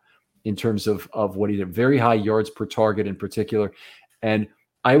better in terms of what he did. Very high yards per target in particular. And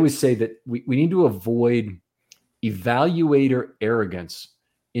I always say that we need to avoid evaluator arrogance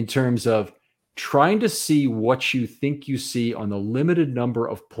in terms of trying to see what you think you see on the limited number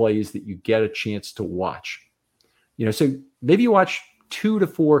of plays that you get a chance to watch. So maybe you watch 2 to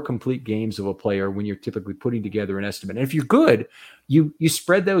 4 complete games of a player when you're typically putting together an estimate. And if you're good, you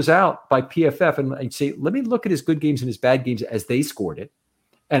spread those out by PFF and say, let me look at his good games and his bad games as they scored it.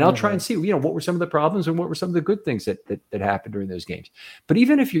 And I'll try and see, what were some of the problems and what were some of the good things that happened during those games. But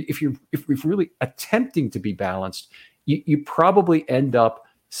even if you're really attempting to be balanced, you probably end up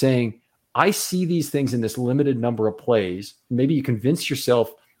saying, I see these things in this limited number of plays. Maybe you convince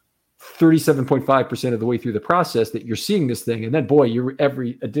yourself 37.5% of the way through the process that you're seeing this thing. And then, boy, you're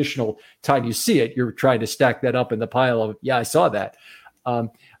every additional time you see it, you're trying to stack that up in the pile of, I saw that.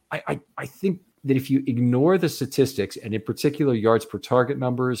 I think that if you ignore the statistics, and in particular yards per target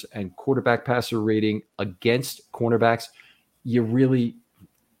numbers and quarterback passer rating against cornerbacks, you really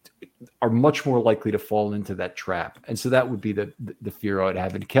are much more likely to fall into that trap. And so that would be the fear I would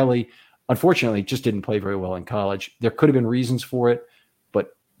have. And Kelly, unfortunately, just didn't play very well in college. There could have been reasons for it,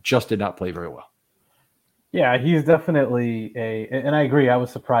 but just did not play very well. Yeah, he's definitely and I agree. I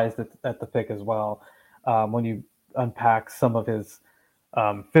was surprised at the pick as well. When you unpack some of his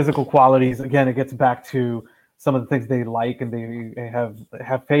physical qualities, again, it gets back to some of the things they like and they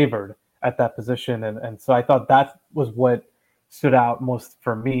have favored at that position. And so I thought that was what stood out most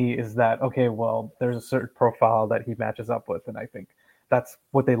for me, is that, okay, well, there's a certain profile that he matches up with. And I think that's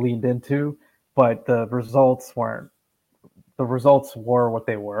what they leaned into, but the results were what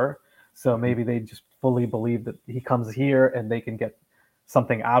they were. So maybe they just fully believe that he comes here and they can get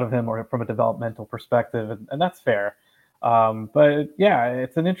something out of him, or from a developmental perspective. And that's fair. But yeah,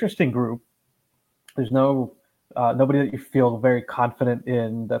 it's an interesting group. There's nobody that you feel very confident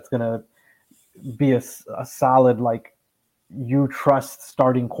in that's going to be a solid, like, you trust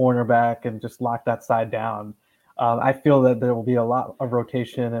starting cornerback and just lock that side down. I feel that there will be a lot of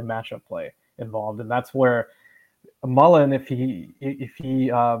rotation and matchup play involved. And that's where Mullen, if he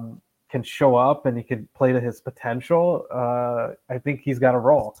can show up and he can play to his potential, I think he's got a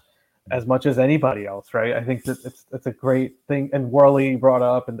role as much as anybody else, right? I think that it's a great thing. And Worley brought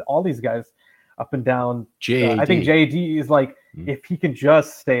up, and all these guys up and down. I think JD is like, if he can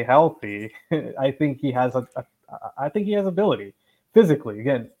just stay healthy, I think he has ability physically.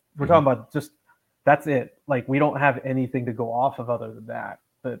 Again, we're talking about just, that's it. Like, we don't have anything to go off of other than that.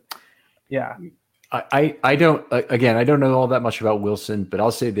 But yeah. I don't know all that much about Wilson, but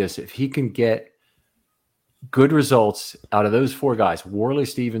I'll say this: if he can get good results out of those 4 guys, Worley,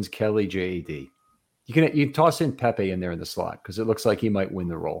 Stevens, Kelly, JAD, you can toss in Pepe in there in the slot because it looks like he might win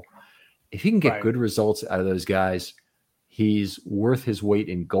the role. If he can get good results out of those guys, he's worth his weight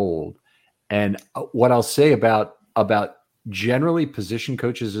in gold. And what I'll say about generally position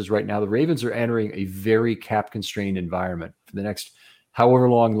coaches is, right now the Ravens are entering a very cap constrained environment for the next however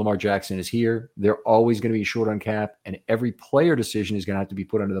long Lamar Jackson is here. They're always going to be short on cap, and every player decision is going to have to be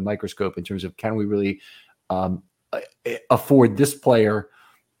put under the microscope in terms of, can we really afford this player,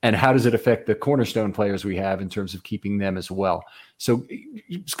 and how does it affect the cornerstone players we have in terms of keeping them as well? So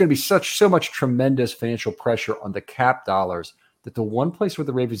it's going to be so much tremendous financial pressure on the cap dollars that the one place where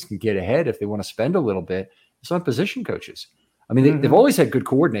the Ravens can get ahead if they want to spend a little bit is on position coaches. I mean, they've always had good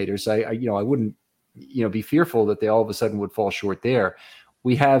coordinators. I wouldn't be fearful that they all of a sudden would fall short there.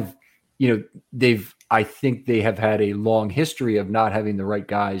 We have, I think they have had a long history of not having the right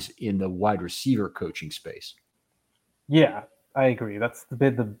guys in the wide receiver coaching space. Yeah, I agree. That's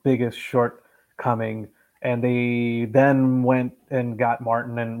been the biggest shortcoming. And they then went and got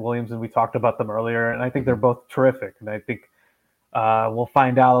Martin and Williams, and we talked about them earlier. And I think they're both terrific. And I think we'll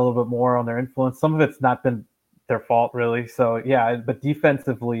find out a little bit more on their influence. Some of it's not been their fault, really. So, yeah, but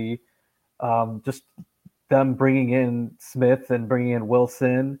defensively, just them bringing in Smith and bringing in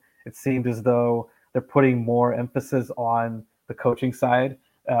Wilson, it seemed as though they're putting more emphasis on the coaching side.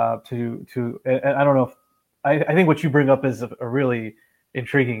 And I don't know if I think what you bring up is a really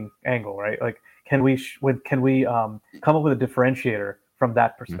intriguing angle, right? Like, can we come up with a differentiator from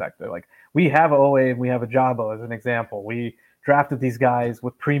that perspective? Like, we have Owe and we have Ajabo as an example. We drafted these guys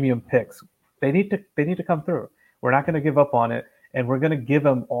with premium picks. They need to come through. We're not going to give up on it, and we're going to give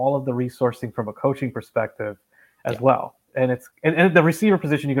them all of the resourcing from a coaching perspective as well. And and the receiver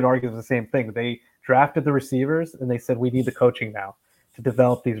position, you could argue, is the same thing. They drafted the receivers, and they said, we need the coaching now to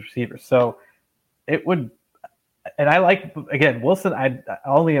develop these receivers. So it would. And I like, again, Wilson, I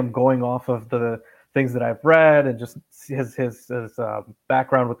only am going off of the things that I've read and just his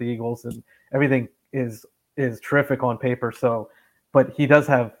background with the Eagles, and everything is terrific on paper. So, but he does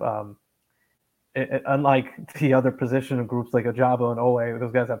have, unlike the other position groups like Ajabo and Owe,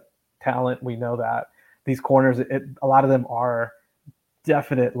 those guys have talent. We know that. These corners, a lot of them are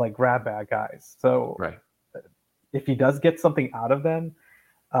definite like grab bag guys. So Right. if he does get something out of them,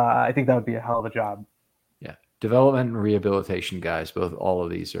 I think that would be a hell of a job. Yeah, development and rehabilitation guys. All of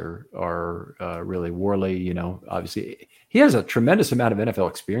these are really Worley. Obviously he has a tremendous amount of NFL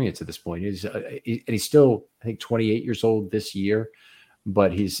experience at this point. He's still, I think, 28 years old this year,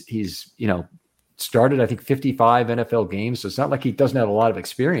 but he's started, I think, 55 NFL games. So it's not like he doesn't have a lot of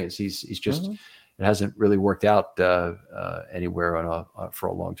experience. He's just it hasn't really worked out anywhere for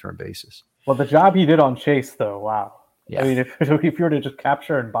a long-term basis. Well, the job he did on Chase, though, wow. Yeah. I mean, if you were to just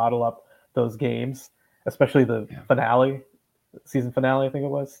capture and bottle up those games, especially the season finale, I think it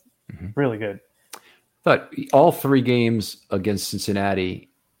was, really good. But all 3 games against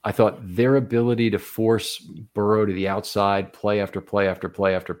Cincinnati, I thought their ability to force Burrow to the outside, play after play after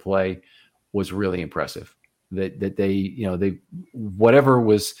play after play, was really impressive. That they whatever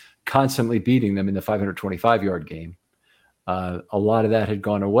was constantly beating them in the 525-yard game, a lot of that had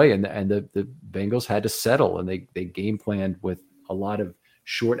gone away, and the Bengals had to settle, and they game planned with a lot of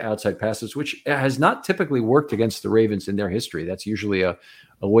short outside passes, which has not typically worked against the Ravens in their history. That's usually a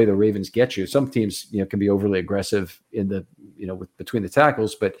way the Ravens get you. Some teams can be overly aggressive in the between the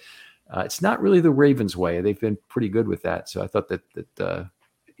tackles, but it's not really the Ravens' way. They've been pretty good with that. So I thought that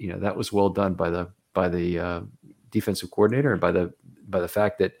that was well done by the defensive coordinator, and by the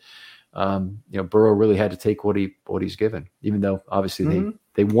fact that Burrow really had to take what he's given, even though obviously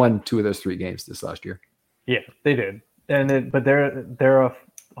they won 2 of those 3 games this last year. Yeah, they did, but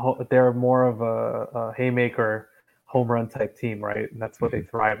they're more of a haymaker, home run type team, right? And that's what they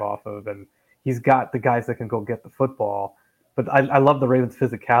thrive off of. And he's got the guys that can go get the football. But I love the Ravens'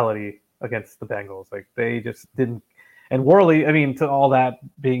 physicality against the Bengals. Like, they just didn't. And Worley, I mean, to all that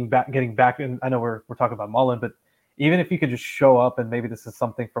getting back, and I know we're talking about Mullen, but even if you could just show up, and maybe this is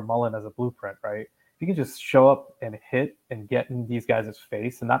something for Mullen as a blueprint, right? If you can just show up and hit and get in these guys'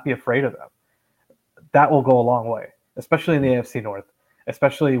 face and not be afraid of them, that will go a long way, especially in the AFC North,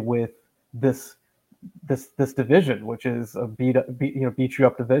 especially with this division, which is a beat you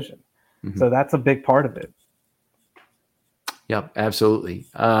up division. So that's a big part of it. Yeah, absolutely.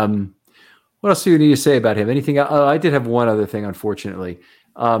 What else do you need to say about him? Anything? I did have one other thing, unfortunately.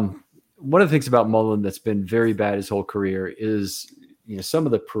 One of the things about Mullen that's been very bad his whole career is some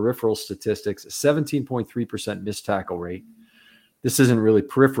of the peripheral statistics. 17.3% missed tackle rate. This isn't really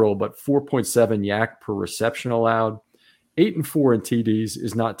peripheral, but 4.7 yak per reception allowed. 8 and 4 in TDs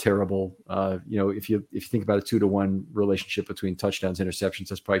is not terrible. If you think about a 2-to-1 relationship between touchdowns and interceptions,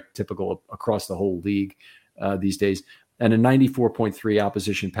 that's probably typical across the whole league these days. And a 94.3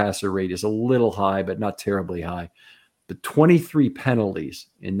 opposition passer rate is a little high, but not terribly high. But 23 penalties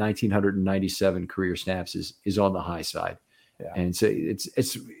in 1,997 career snaps is on the high side. Yeah. And so it's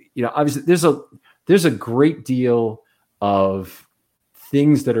obviously there's a great deal of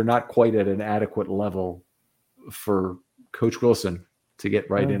things that are not quite at an adequate level for Coach Wilson to get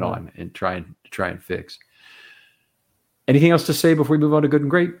right in on and try and fix. Anything else to say before we move on to good and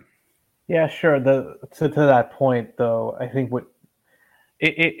great? Yeah, sure. To that point, though, I think what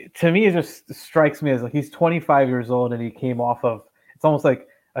it to me, it just strikes me as like he's 25 years old and he came off of, it's almost like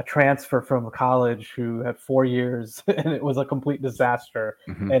a transfer from college who had 4 years and it was a complete disaster.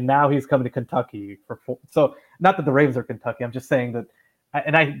 And now he's coming to Kentucky so not that the Ravens are Kentucky. I'm just saying that.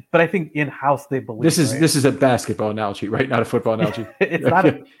 But I think in-house they believe this is a basketball analogy, right? Not a football analogy. It's not.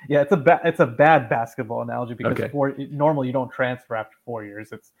 It's a bad basketball analogy because normally you don't transfer after 4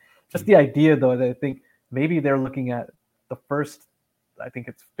 years. It's just the idea, though, that I think maybe they're looking at the first. I think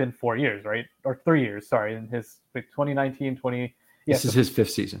it's been 4 years, right, or 3 years. Sorry, in his 2019, 20. Yeah, this is his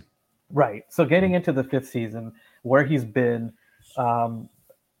 5th season. Right. So getting into the 5th season, where he's been,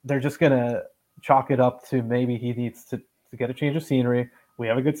 they're just gonna chalk it up to maybe he needs to get a change of scenery. We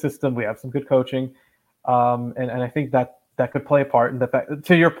have a good system. We have some good coaching, and I think that could play a part in the fact.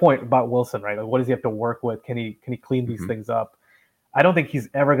 To your point about Wilson, right? Like, what does he have to work with? Can he clean these things up? I don't think he's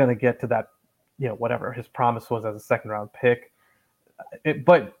ever going to get to that, whatever his promise was as a 2nd-round pick.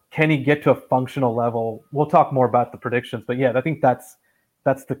 But can he get to a functional level? We'll talk more about the predictions, but yeah, I think that's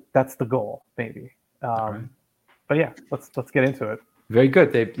the goal, maybe. Right. But yeah, let's get into it. Very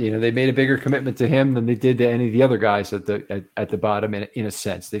good. They made a bigger commitment to him than they did to any of the other guys at the bottom. In a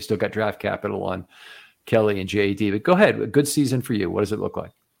sense, they've still got draft capital on Kelly and JD. But go ahead. A good season for you. What does it look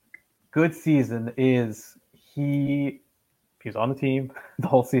like? Good season is he's on the team the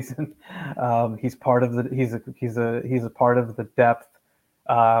whole season. He's part of he's a part of the depth.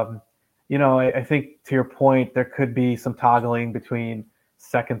 I think to your point, there could be some toggling between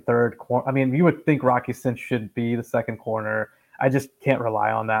second, third corner. I mean, you would think Rocky Cinch should be the second corner. I just can't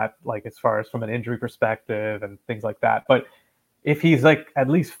rely on that, like as far as from an injury perspective and things like that. But if he's like at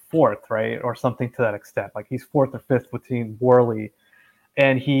least fourth, right, or something to that extent, like he's fourth or fifth between Worley,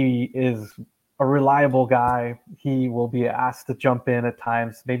 and he is a reliable guy. He will be asked to jump in at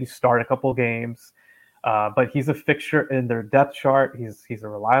times, maybe start a couple games, but he's a fixture in their depth chart. He's a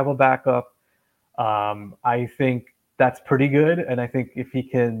reliable backup. I think that's pretty good, and I think if he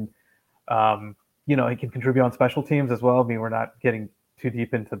can, he can contribute on special teams as well. I mean, we're not getting too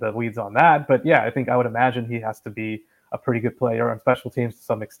deep into the weeds on that, but yeah, I think I would imagine he has to be a pretty good player on special teams to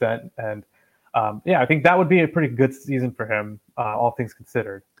some extent, and I think that would be a pretty good season for him, all things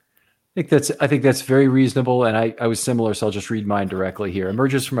considered. I think that's very reasonable, and I was similar, so I'll just read mine directly here.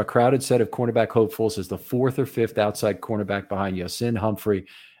 Emerges from a crowded set of cornerback hopefuls as the fourth or fifth outside cornerback behind Yasin Humphrey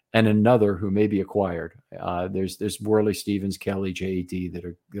and another who may be acquired. There's Worley, Stevens, Kelly, JD that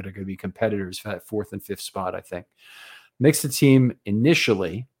are going to be competitors for that fourth and fifth spot, I think. Makes the team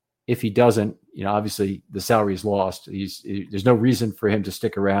initially. If he doesn't, obviously the salary is lost. There's no reason for him to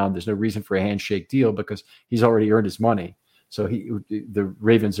stick around. There's no reason for a handshake deal because he's already earned his money. So the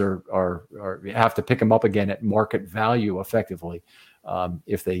Ravens are have to pick him up again at market value effectively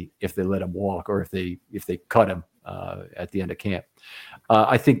if they let him walk or if they cut him at the end of camp.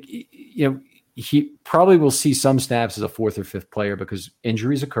 I think he probably will see some snaps as a fourth or fifth player because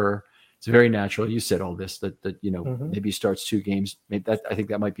injuries occur. It's very natural. You said all this that maybe he starts 2 games. I think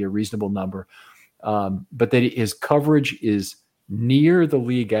that might be a reasonable number, but that his coverage is near the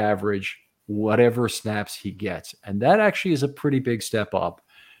league average, whatever snaps he gets, and that actually is a pretty big step up.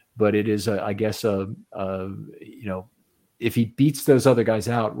 But it is, I guess, if he beats those other guys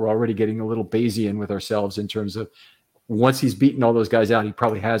out, we're already getting a little Bayesian with ourselves in terms of once he's beaten all those guys out, he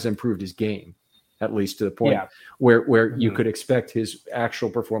probably has improved his game. At least to the point where you could expect his actual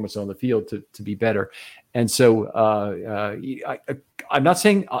performance on the field to be better. And so I'm not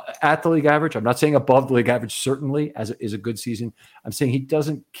saying at the league average. I'm not saying above the league average, certainly, is a good season. I'm saying he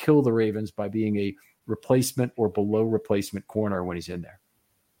doesn't kill the Ravens by being a replacement or below replacement corner when he's in there.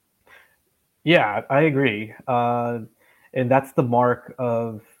 Yeah, I agree. And that's the mark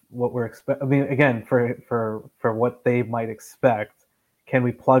of what we're expecting. I mean, again, for what they might expect, can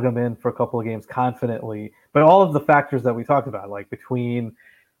we plug them in for a couple of games confidently? But all of the factors that we talked about, like between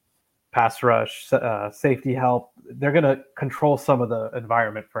pass rush, safety help, they're going to control some of the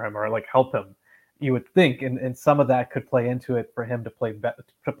environment for him or like help him, you would think. And some of that could play into it for him to play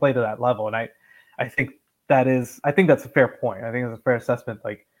to that level. And I think that's a fair point. I think it's a fair assessment,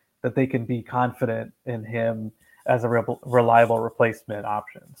 like that they can be confident in him as a reliable replacement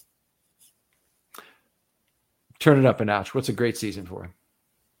option. Turn it up a notch. What's a great season for him?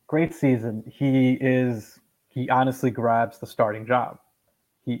 Great season. He honestly grabs the starting job.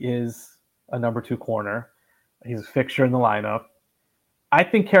 He is a number 2 corner. He's a fixture in the lineup. I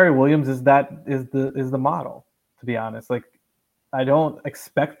think Kerry Williams is the model, to be honest. Like, I don't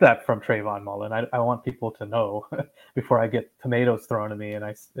expect that from Trayvon Mullen. I want people to know before I get tomatoes thrown at me and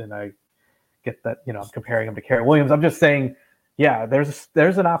I get that, I'm comparing him to Kerry Williams. I'm just saying, yeah,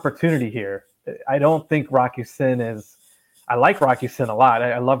 there's an opportunity here. I don't think Rocky Sin is. I like Rocky Sin a lot.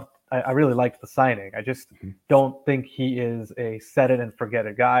 I really liked the signing. I just don't think he is a set it and forget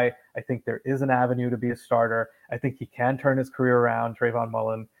it guy. I think there is an avenue to be a starter. I think he can turn his career around, Trayvon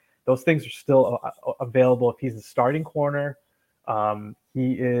Mullen. Those things are still available if he's a starting corner.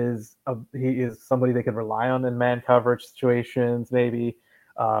 He is somebody they can rely on in man coverage situations, maybe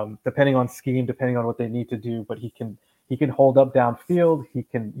depending on scheme, depending on what they need to do. But he can hold up downfield. He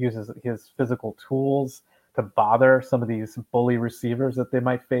can use his physical tools to bother some of these bully receivers that they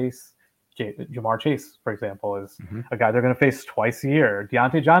might face. Jamar Chase, for example, is a guy they're going to face twice a year.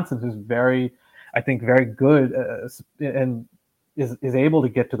 Deontay Johnson, who's very good and is able to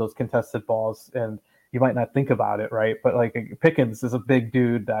get to those contested balls, and you might not think about it, right? But like Pickens is a big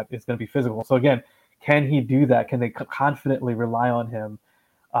dude that is going to be physical. So again, can he do that? Can they confidently rely on him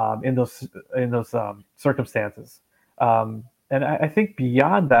in those circumstances? And I think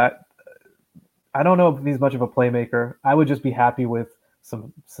beyond that, I don't know if he's much of a playmaker. I would just be happy with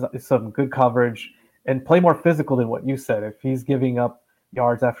some good coverage and play more physical than what you said. If he's giving up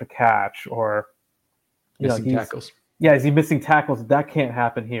yards after catch or missing tackles. Yeah, is he missing tackles? That can't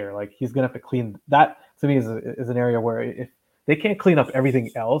happen here. Like he's gonna have to clean that. To me, is an area where if they can't clean up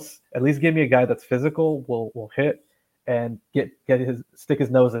everything else, at least give me a guy that's physical, will hit and stick his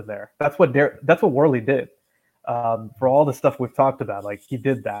nose in there. That's what Worley did. For all the stuff we've talked about, like he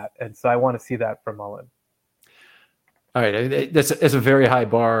did that, and so I want to see that from Mullen. All right, that's a very high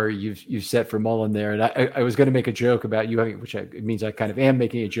bar you've set for Mullen there, and I was going to make a joke about you, it means I kind of am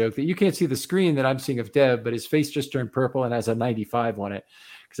making a joke that you can't see the screen that I'm seeing of Dev, but his face just turned purple and has a 95 on it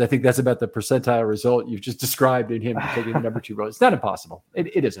because I think that's about the percentile result you've just described in him taking the number 2 role. It's not impossible.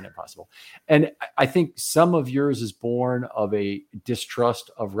 It isn't impossible. And I think some of yours is born of a distrust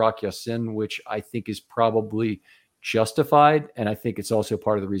of Rock Ya-Sin, which I think is probably justified. And I think it's also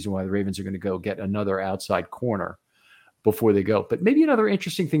part of the reason why the Ravens are going to go get another outside corner before they go. But maybe another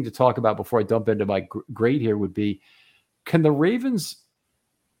interesting thing to talk about before I dump into my grade here would be, can the Ravens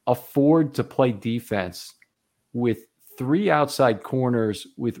afford to play defense with 3 outside corners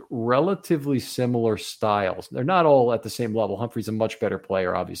with relatively similar styles? They're not all at the same level. Humphrey's a much better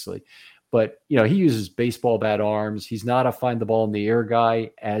player, obviously, but he uses baseball bat arms. He's not a find the ball in the air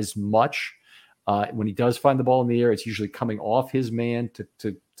guy as much. When he does find the ball in the air, it's usually coming off his man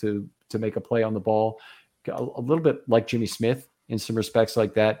to make a play on the ball. A little bit like Jimmy Smith in some respects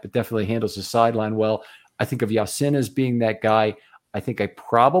like that, but definitely handles the sideline well. I think of Ya-Sin as being that guy. I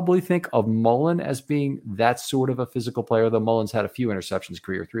probably think of Mullen as being that sort of a physical player, though Mullen's had a few interceptions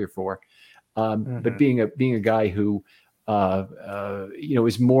career, 3 or 4. But being a guy who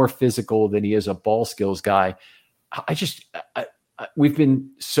is more physical than he is a ball skills guy. We've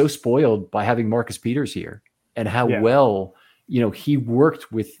been so spoiled by having Marcus Peters here and how well he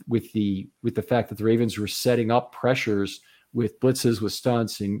worked with the fact that the Ravens were setting up pressures with blitzes, with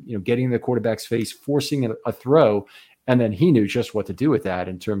stunts, and getting in the quarterback's face, forcing a throw, and then he knew just what to do with that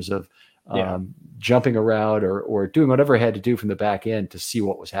in terms of jumping a route or doing whatever he had to do from the back end to see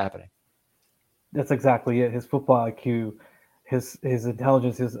what was happening. That's exactly it. His football IQ, his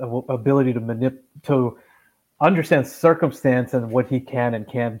intelligence, his ability to understand circumstance and what he can and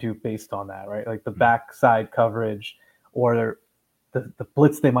can't do based on that, right? Like the backside coverage or the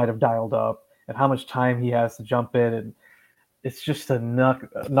blitz they might have dialed up and how much time he has to jump in. And it's just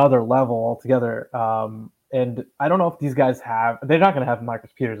another level altogether. And I don't know if these guys they're not going to have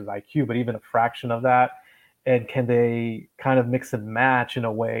Marcus Peters' IQ, but even a fraction of that. And can they kind of mix and match in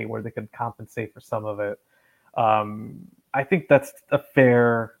a way where they can compensate for some of it? I think that's a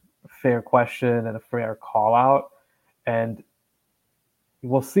fair question and a fair call out. And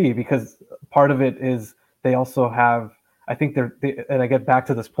we'll see, because part of it is they also have, I think and I get back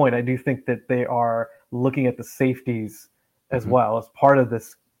to this point, I do think that they are looking at the safeties as well as part of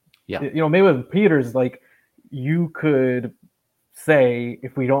this. Yeah. Maybe with Peters, like you could say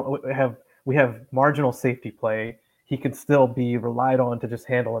if we have marginal safety play, he can still be relied on to just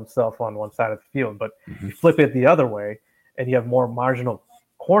handle himself on one side of the field. But you flip it the other way and you have more marginal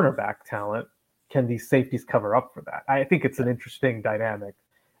cornerback talent, can these safeties cover up for that? I think it's an interesting dynamic.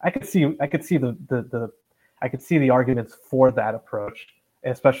 I could see the arguments for that approach,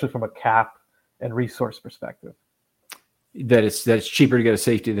 especially from a cap and resource perspective. That it's cheaper to get a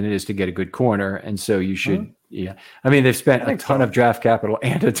safety than it is to get a good corner, and so you should. Yeah, I mean they've spent a ton of draft capital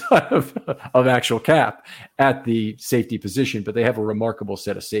and a ton of actual cap at the safety position, but they have a remarkable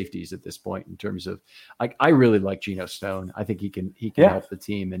set of safeties at this point in terms of. I really like Geno Stone. I think he can help the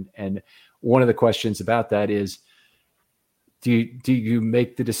team, and one of the questions about that is, do you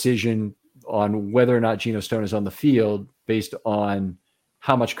make the decision on whether or not Geno Stone is on the field based on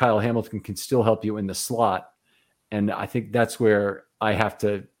how much Kyle Hamilton can still help you in the slot? And I think that's where I have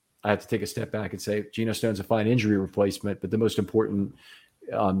to take a step back and say Geno Stone's a fine injury replacement, but the most important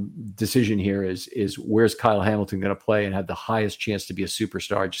decision here is where's Kyle Hamilton going to play and have the highest chance to be a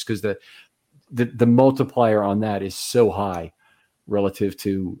superstar, just because the multiplier on that is so high relative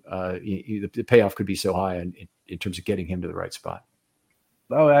to the payoff could be so high in terms of getting him to the right spot.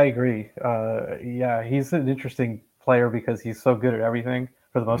 Oh, I agree. He's an interesting player because he's so good at everything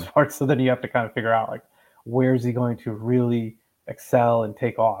for the most part. So then you have to kind of figure out like, where's he going to really excel and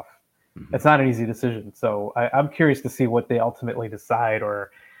take off? It's not an easy decision. So I'm curious to see what they ultimately decide, or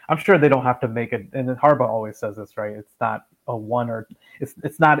I'm sure they don't have to make it. And Harbaugh always says this, right? It's not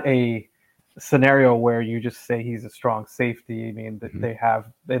it's not a scenario where you just say he's a strong safety. I mean,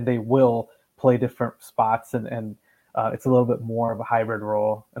 they will play different spots and it's a little bit more of a hybrid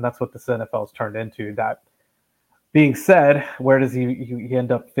role. And that's what the NFL has turned into. That being said, where does he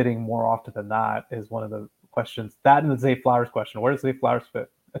end up fitting more often than not is one of the questions. That and the Zay Flowers question. Where does Zay Flowers fit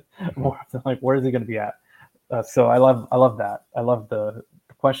more often? Like, where is he going to be at? So I love that. I love the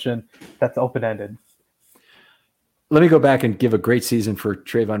question that's open-ended. Let me go back and give a great season for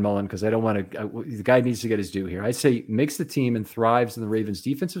Trayvon Mullen, because I don't want to. The guy needs to get his due here. I'd say makes the team and thrives in the Ravens'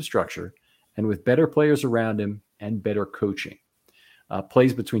 defensive structure, and with better players around him and better coaching.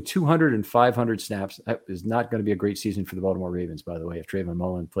 Plays between 200 and 500 snaps. That is not going to be a great season for the Baltimore Ravens, by the way, if Trayvon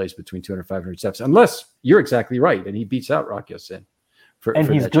Mullen plays between 200 and 500 snaps, unless you're exactly right and he beats out Rock Ya-Sin And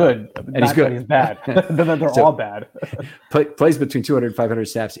he's good. And he's good. He's bad. Then they're all bad. Plays between 200 and 500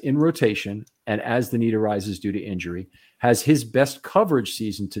 snaps in rotation, and as the need arises due to injury, has his best coverage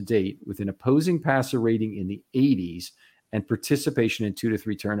season to date with an opposing passer rating in the 80s and participation in 2 to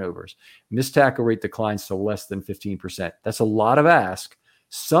 3 turnovers. Missed tackle rate declines to less than 15%. That's a lot of ask.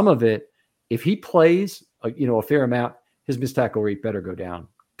 Some of it, if he plays, a fair amount, his missed tackle rate better go down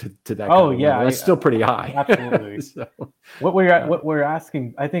to that. Oh yeah, that's still pretty high. Absolutely. So, what we're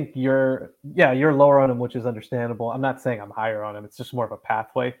asking, I think you're lower on him, which is understandable. I'm not saying I'm higher on him. It's just more of a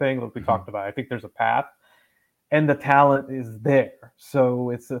pathway thing, like we talked about. I think there's a path, and the talent is there.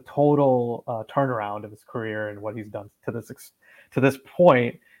 So it's a total turnaround of his career and what he's done to this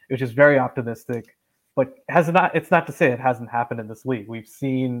point, which is very optimistic. But it's not to say it hasn't happened in this league. We've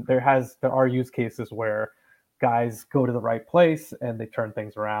seen there are use cases where guys go to the right place and they turn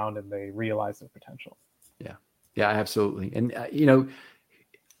things around and they realize their potential. Yeah, absolutely. And,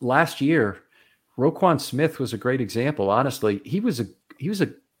 last year, Roquan Smith was a great example. Honestly, he was a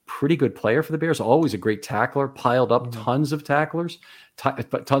pretty good player for the Bears, always a great tackler, piled up tons of tacklers,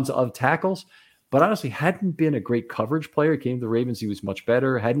 tons of tackles, but honestly hadn't been a great coverage player. He came to the Ravens. He was much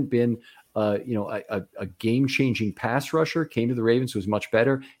better. Hadn't been, a game-changing pass rusher. Came to the Ravens, was much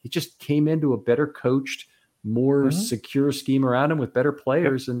better. He just came into a better coached, more secure scheme around him with better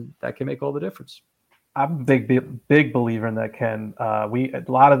players, and that can make all the difference. I'm a big believer in that, Ken. A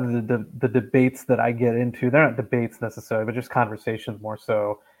lot of the debates that I get into, they're not debates necessarily, but just conversations more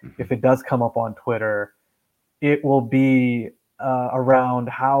so. If it does come up on Twitter, it will be around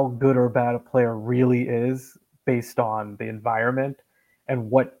how good or bad a player really is based on the environment and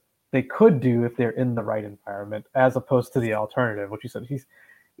what they could do if they're in the right environment, as opposed to the alternative, which you said.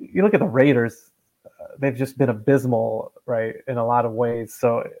 You look at the Raiders. They've just been abysmal, right, in a lot of ways.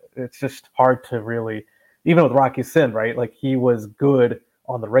 So it's just hard to really, even with Rocky Sin, right, like he was good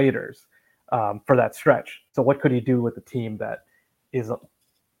on the Raiders for that stretch. So what could he do with a team that is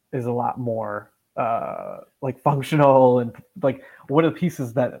a lot more like functional, and like what are the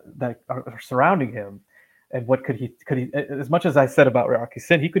pieces that are surrounding him, and what could he as much as I said about Rocky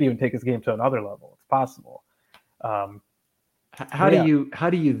Sin, he could even take his game to another level. It's possible. How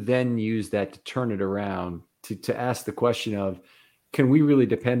do you then use that to turn it around to ask the question of, can we really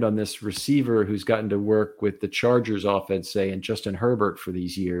depend on this receiver who's gotten to work with the Chargers offense, say, and Justin Herbert for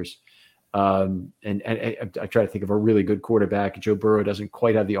these years? And I try to think of a really good quarterback. Joe Burrow doesn't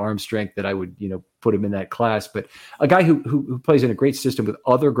quite have the arm strength that I would, put him in that class, but a guy who plays in a great system with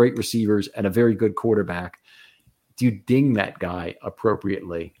other great receivers and a very good quarterback. Do you ding that guy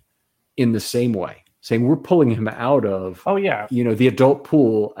appropriately in the same way? Saying we're pulling him out of, the adult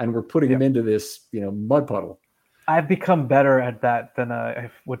pool, and we're putting him into this, mud puddle. I've become better at that than I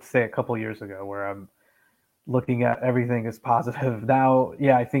would say a couple years ago, where I'm looking at everything as positive. Now,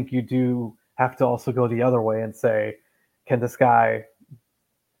 I think you do have to also go the other way and say, can this guy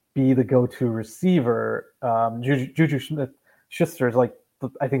be the go-to receiver? Juju Smith-Schuster is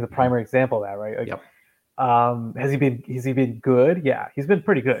I think the primary example of that, right? Has he been good? Yeah, he's been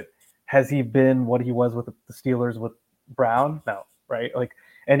pretty good. Has he been what he was with the Steelers with Brown? No, right?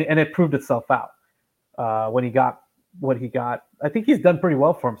 And it proved itself out when he got what he got. I think he's done pretty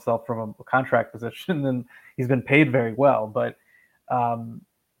well for himself from a contract position, and he's been paid very well. But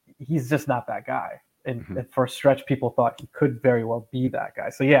he's just not that guy. And for a stretch, people thought he could very well be that guy.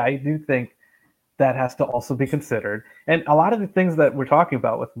 So I do think that has to also be considered. And a lot of the things that we're talking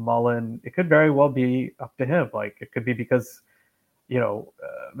about with Mullen, it could very well be up to him. Like it could be because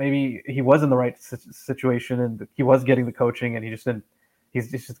maybe he was in the right situation and he was getting the coaching, and he just didn't.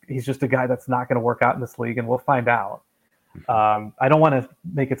 He's just a guy that's not going to work out in this league, and we'll find out. I don't want to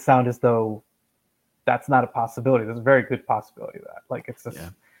make it sound as though that's not a possibility. There's a very good possibility of that. It's just,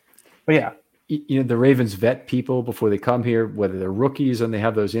 but the Ravens vet people before they come here, whether they're rookies and they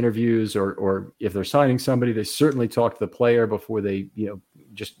have those interviews, or if they're signing somebody, they certainly talk to the player before they,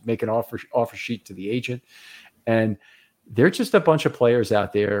 just make an offer sheet to the agent. And they're just a bunch of players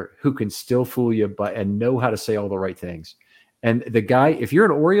out there who can still fool you, and know how to say all the right things. And the guy, if you're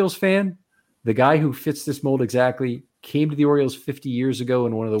an Orioles fan, the guy who fits this mold exactly came to the Orioles 50 years ago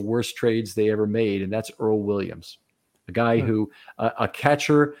in one of the worst trades they ever made, and that's Earl Williams, a guy who, a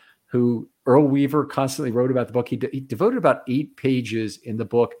catcher who Earl Weaver constantly wrote about the book. He devoted about 8 pages in the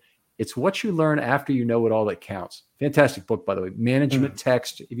book. It's what you learn after you know it all that counts. Fantastic book, by the way. Management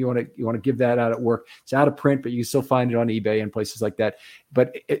Text. If you want to give that out at work, it's out of print, but you can still find it on eBay and places like that.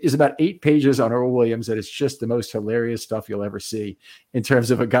 But it is about 8 pages on Earl Williams that is just the most hilarious stuff you'll ever see in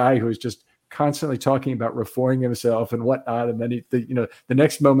terms of a guy who is just constantly talking about reforming himself and whatnot. And then the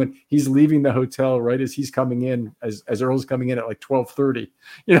next moment he's leaving the hotel right as he's coming in, as Earl's coming in at like 12:30,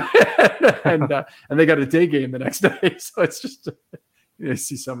 and they got a day game the next day. So it's just,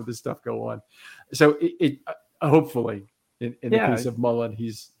 see some of this stuff go on. So it hopefully in the case of Mullen,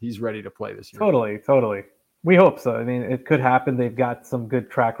 he's ready to play this year. Totally. We hope so. I mean, it could happen. They've got some good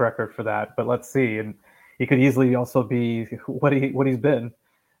track record for that, but let's see. And he could easily also be what he's been.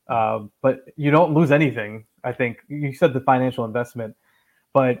 But you don't lose anything. I think you said the financial investment,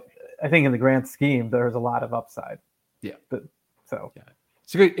 but I think in the grand scheme, there's a lot of upside. Yeah.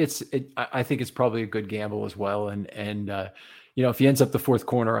 It's good. I think it's probably a good gamble as well. And if he ends up the fourth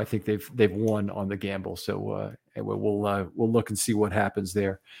corner, I think they've won on the gamble. So we'll look and see what happens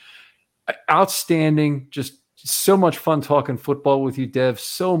there. Outstanding. Just so much fun talking football with you, Dev.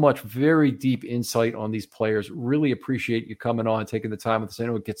 So much very deep insight on these players. Really appreciate you coming on, taking the time with us. I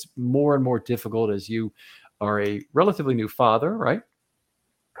know it gets more and more difficult as you are a relatively new father, right?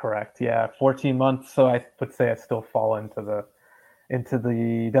 Correct. Yeah. 14 months. So I would say I still fall into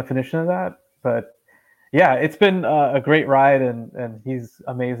the definition of that, but yeah, it's been a great ride, and he's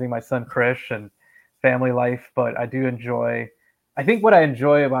amazing. My son, Krish, and family life, but I think what I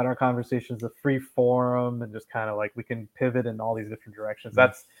enjoy about our conversations, the free forum, and just kind of like we can pivot in all these different directions. Mm-hmm.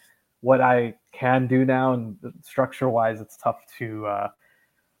 That's what I can do now. And structure wise, it's tough to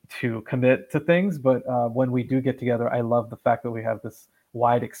commit to things. But when we do get together, I love the fact that we have this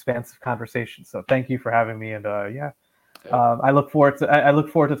wide, expansive conversation. So thank you for having me. And I look forward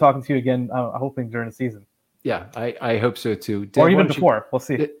to talking to you again. Hoping during the season. Yeah, I hope so too. Or even before. We'll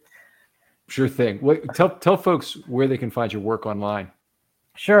see. Sure thing. Tell folks where they can find your work online.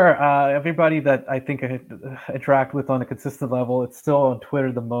 Sure. Everybody that I think I interact with on a consistent level, it's still on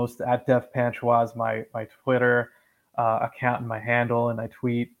Twitter the most, at DevPanchois, my Twitter account and my handle, and I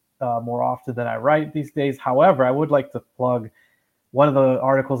tweet more often than I write these days. However, I would like to plug one of the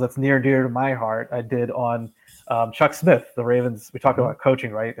articles that's near and dear to my heart. I did on Chuck Smith, the Ravens. We talked about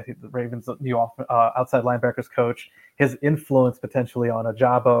coaching, right? The Ravens' new outside linebackers coach, his influence potentially on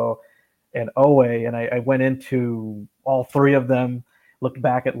Ajabo and Owe, and I went into all three of them, looked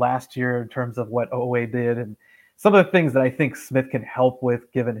back at last year in terms of what Owe did and some of the things that I think Smith can help with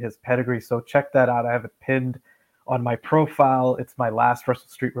given his pedigree. So check that out. I have it pinned on my profile. It's my last Russell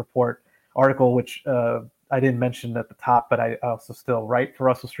Street Report article, which I didn't mention at the top, but I also still write for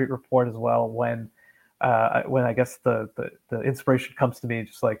Russell Street Report as well when I guess the inspiration comes to me,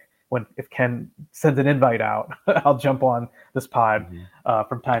 just like if Ken sends an invite out, I'll jump on this pod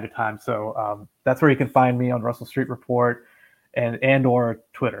from time to time. So that's where you can find me on Russell Street Report and or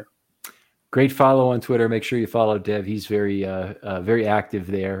Twitter. Great follow on Twitter. Make sure you follow Dev. He's very active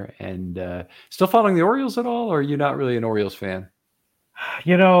there. And still following the Orioles at all, or are you not really an Orioles fan?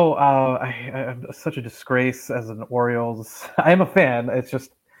 I'm such a disgrace as an Orioles. I am a fan. It's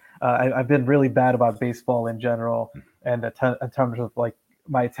just I've been really bad about baseball in general, and in terms of like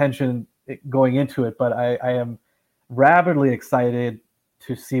my attention going into it. But I am rabidly excited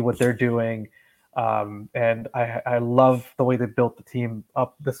to see what they're doing, and I love the way they built the team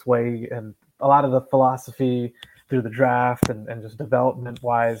up this way, and a lot of the philosophy through the draft and just development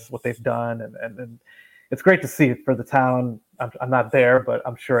wise what they've done, and it's great to see it for the town. I'm not there, but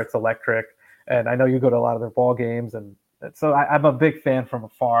I'm sure it's electric, and I know you go to a lot of their ball games, and so I'm a big fan from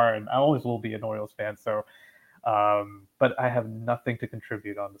afar, and I always will be an Orioles fan. So, but I have nothing to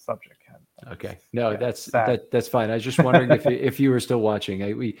contribute on the subject, Ken. Okay, no, that's fine. I was just wondering if you were still watching.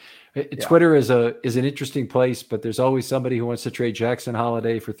 Twitter is an interesting place, but there's always somebody who wants to trade Jackson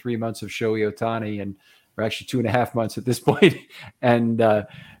Holiday for 3 months of Shohei Ohtani, and or actually 2.5 months at this point, and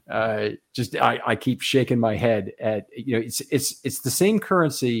I keep shaking my head at it's the same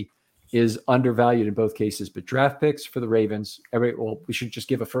currency is undervalued in both cases, but draft picks for the Ravens, we should just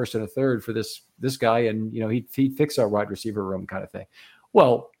give a first and a third for this guy, and he'd fix our wide receiver room kind of thing.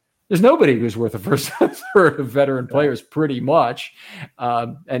 Well, there's nobody who's worth a first and a third of veteran players, pretty much,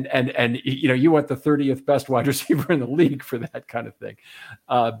 and you want the 30th best wide receiver in the league for that kind of thing.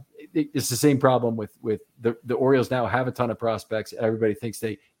 It's the same problem with the Orioles now have a ton of prospects. Everybody thinks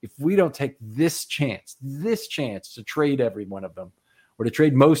if we don't take this chance to trade every one of them, or to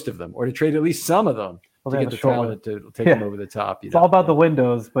trade most of them, or to trade at least some of them to get the talent to take them over the top. It's all about the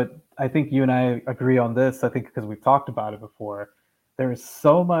windows, but I think you and I agree on this. I think because we've talked about it before, there is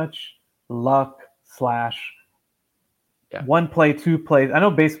so much luck / one play, 2 plays. I know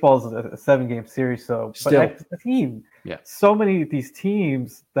baseball is a 7-game series, but a team, so many of these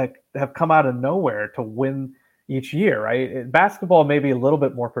teams that have come out of nowhere to win each year, right? Basketball may be a little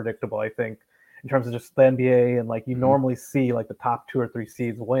bit more predictable, I think, in terms of just the NBA, and like you normally see like the top 2 or 3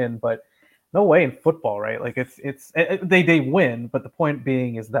 seeds win, but no way in football, right? Like they win, but the point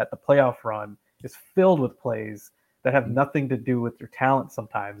being is that the playoff run is filled with plays that have nothing to do with your talent.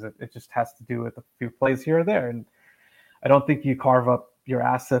 Sometimes it just has to do with a few plays here or there, and I don't think you carve up your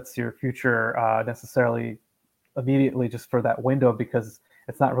assets, your future necessarily immediately just for that window, because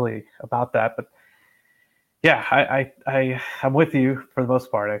it's not really about that. But yeah, I'm with you for the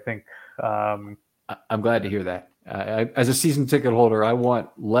most part. I think I'm glad to hear that. As a season ticket holder, I want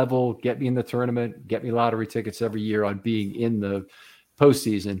level, get me in the tournament, get me lottery tickets every year on being in the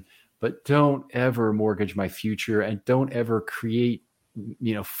postseason, but don't ever mortgage my future, and don't ever create,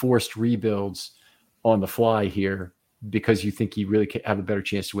 forced rebuilds on the fly here because you think you really have a better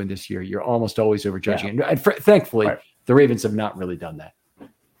chance to win this year. You're almost always overjudging. Yeah. And thankfully, right, the Ravens have not really done that.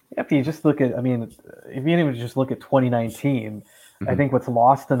 If you just look at, if you even just look at 2019, I think what's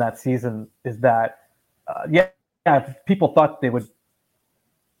lost in that season is that, people thought they would.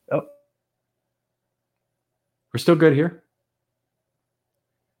 Oh, we're still good here.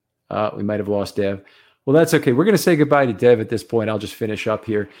 We might have lost Dev. Well, that's okay. We're going to say goodbye to Dev at this point. I'll just finish up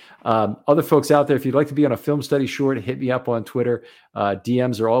here. Other folks out there, if you'd like to be on a film study short, hit me up on Twitter.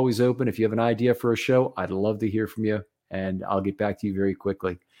 DMs are always open. If you have an idea for a show, I'd love to hear from you, and I'll get back to you very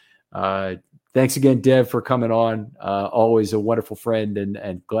quickly. Thanks again, Dev, for coming on. Always a wonderful friend,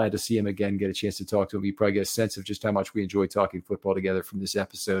 and glad to see him again, get a chance to talk to him. You probably get a sense of just how much we enjoy talking football together from this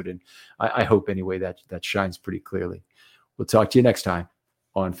episode. And I hope anyway that shines pretty clearly. We'll talk to you next time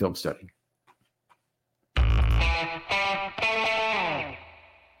on Film Study.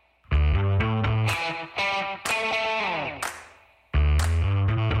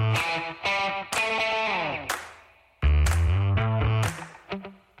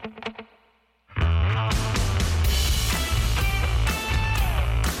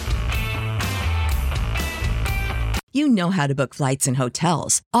 You know how to book flights and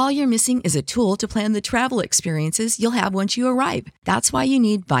hotels. All you're missing is a tool to plan the travel experiences you'll have once you arrive. That's why you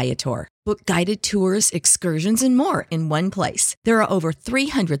need Viator. Book guided tours, excursions, and more in one place. There are over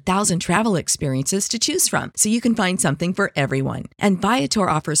 300,000 travel experiences to choose from, so you can find something for everyone. And Viator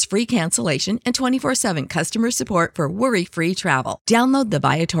offers free cancellation and 24/7 customer support for worry-free travel. Download the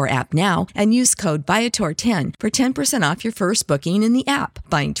Viator app now and use code Viator10 for 10% off your first booking in the app.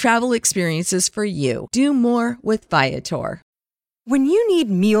 Find travel experiences for you. Do more with Viator. When you need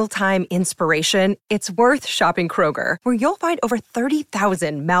mealtime inspiration, it's worth shopping Kroger, where you'll find over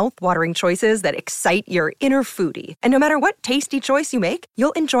 30,000 mouth-watering choices that excite your inner foodie. And no matter what tasty choice you make,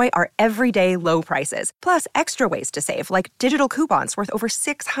 you'll enjoy our everyday low prices, plus extra ways to save, like digital coupons worth over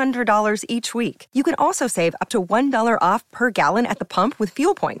 $600 each week. You can also save up to $1 off per gallon at the pump with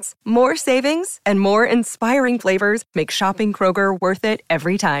fuel points. More savings and more inspiring flavors make shopping Kroger worth it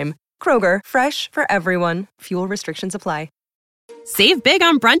every time. Kroger, fresh for everyone. Fuel restrictions apply. Save big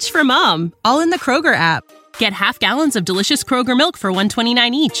on brunch for mom, all in the Kroger app. Get half gallons of delicious Kroger milk for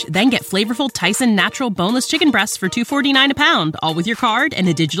 $1.29 each. Then get flavorful Tyson natural boneless chicken breasts for $2.49 a pound, all with your card and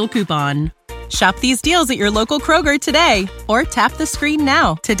a digital coupon. Shop these deals at your local Kroger today, or tap the screen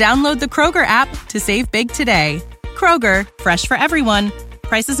now to download the Kroger app to save big today. Kroger, fresh for everyone.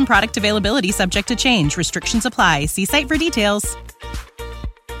 Prices and product availability subject to change. Restrictions apply. See site for details.